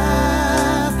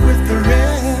laugh with the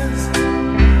rest,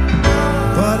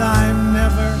 but I'm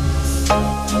never.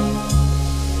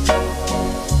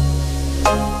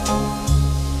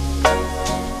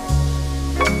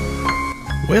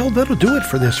 Well, that'll do it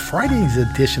for this Friday's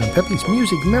edition of Peppy's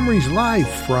Music Memories live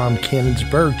from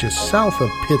Cannonsburg, just south of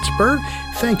Pittsburgh.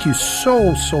 Thank you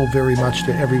so very much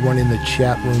to everyone in the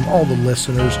chat room, all the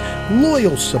listeners,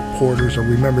 loyal supporters of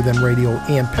Remember Them Radio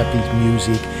and Peppy's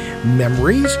Music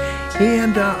Memories.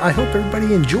 And I hope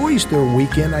everybody enjoys their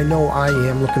weekend. I know I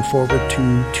am looking forward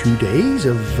to 2 days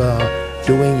of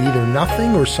doing either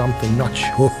nothing or something, not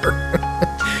sure.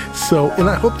 So, and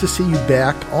I hope to see you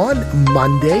back on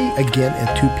Monday, again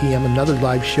at 2 p.m., another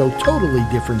live show, totally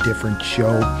different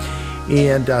show.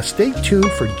 And stay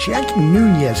tuned for Jackie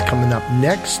Nunez coming up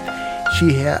next.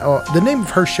 She the name of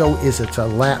her show is It's a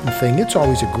Latin Thing. It's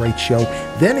always a great show.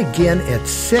 Then again at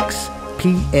 6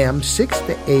 p.m., 6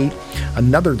 to 8,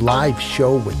 another live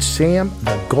show with Sam,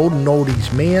 the Golden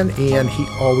Oldies Man, and he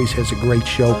always has a great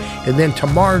show. And then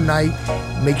tomorrow night,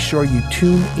 make sure you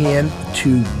tune in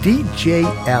to DJ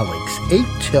Alex, 8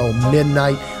 till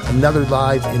midnight, another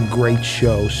live and great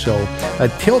show. So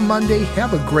until Monday,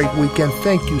 have a great weekend.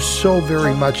 Thank you so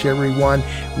very much, everyone.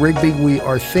 Rigby, we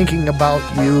are thinking about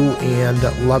you and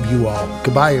love you all.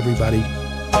 Goodbye, everybody.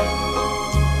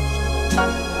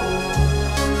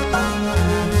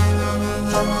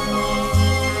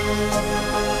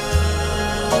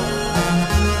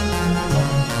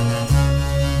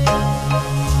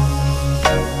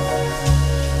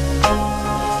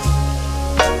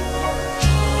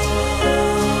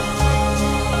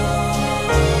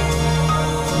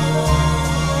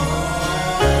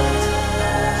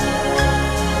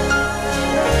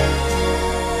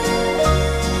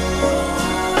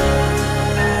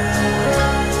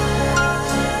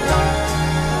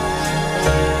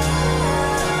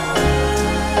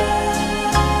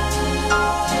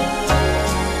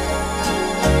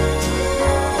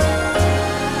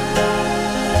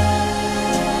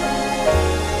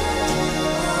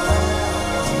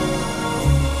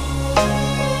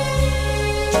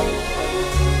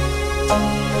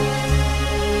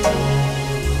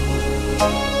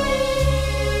 Thank you.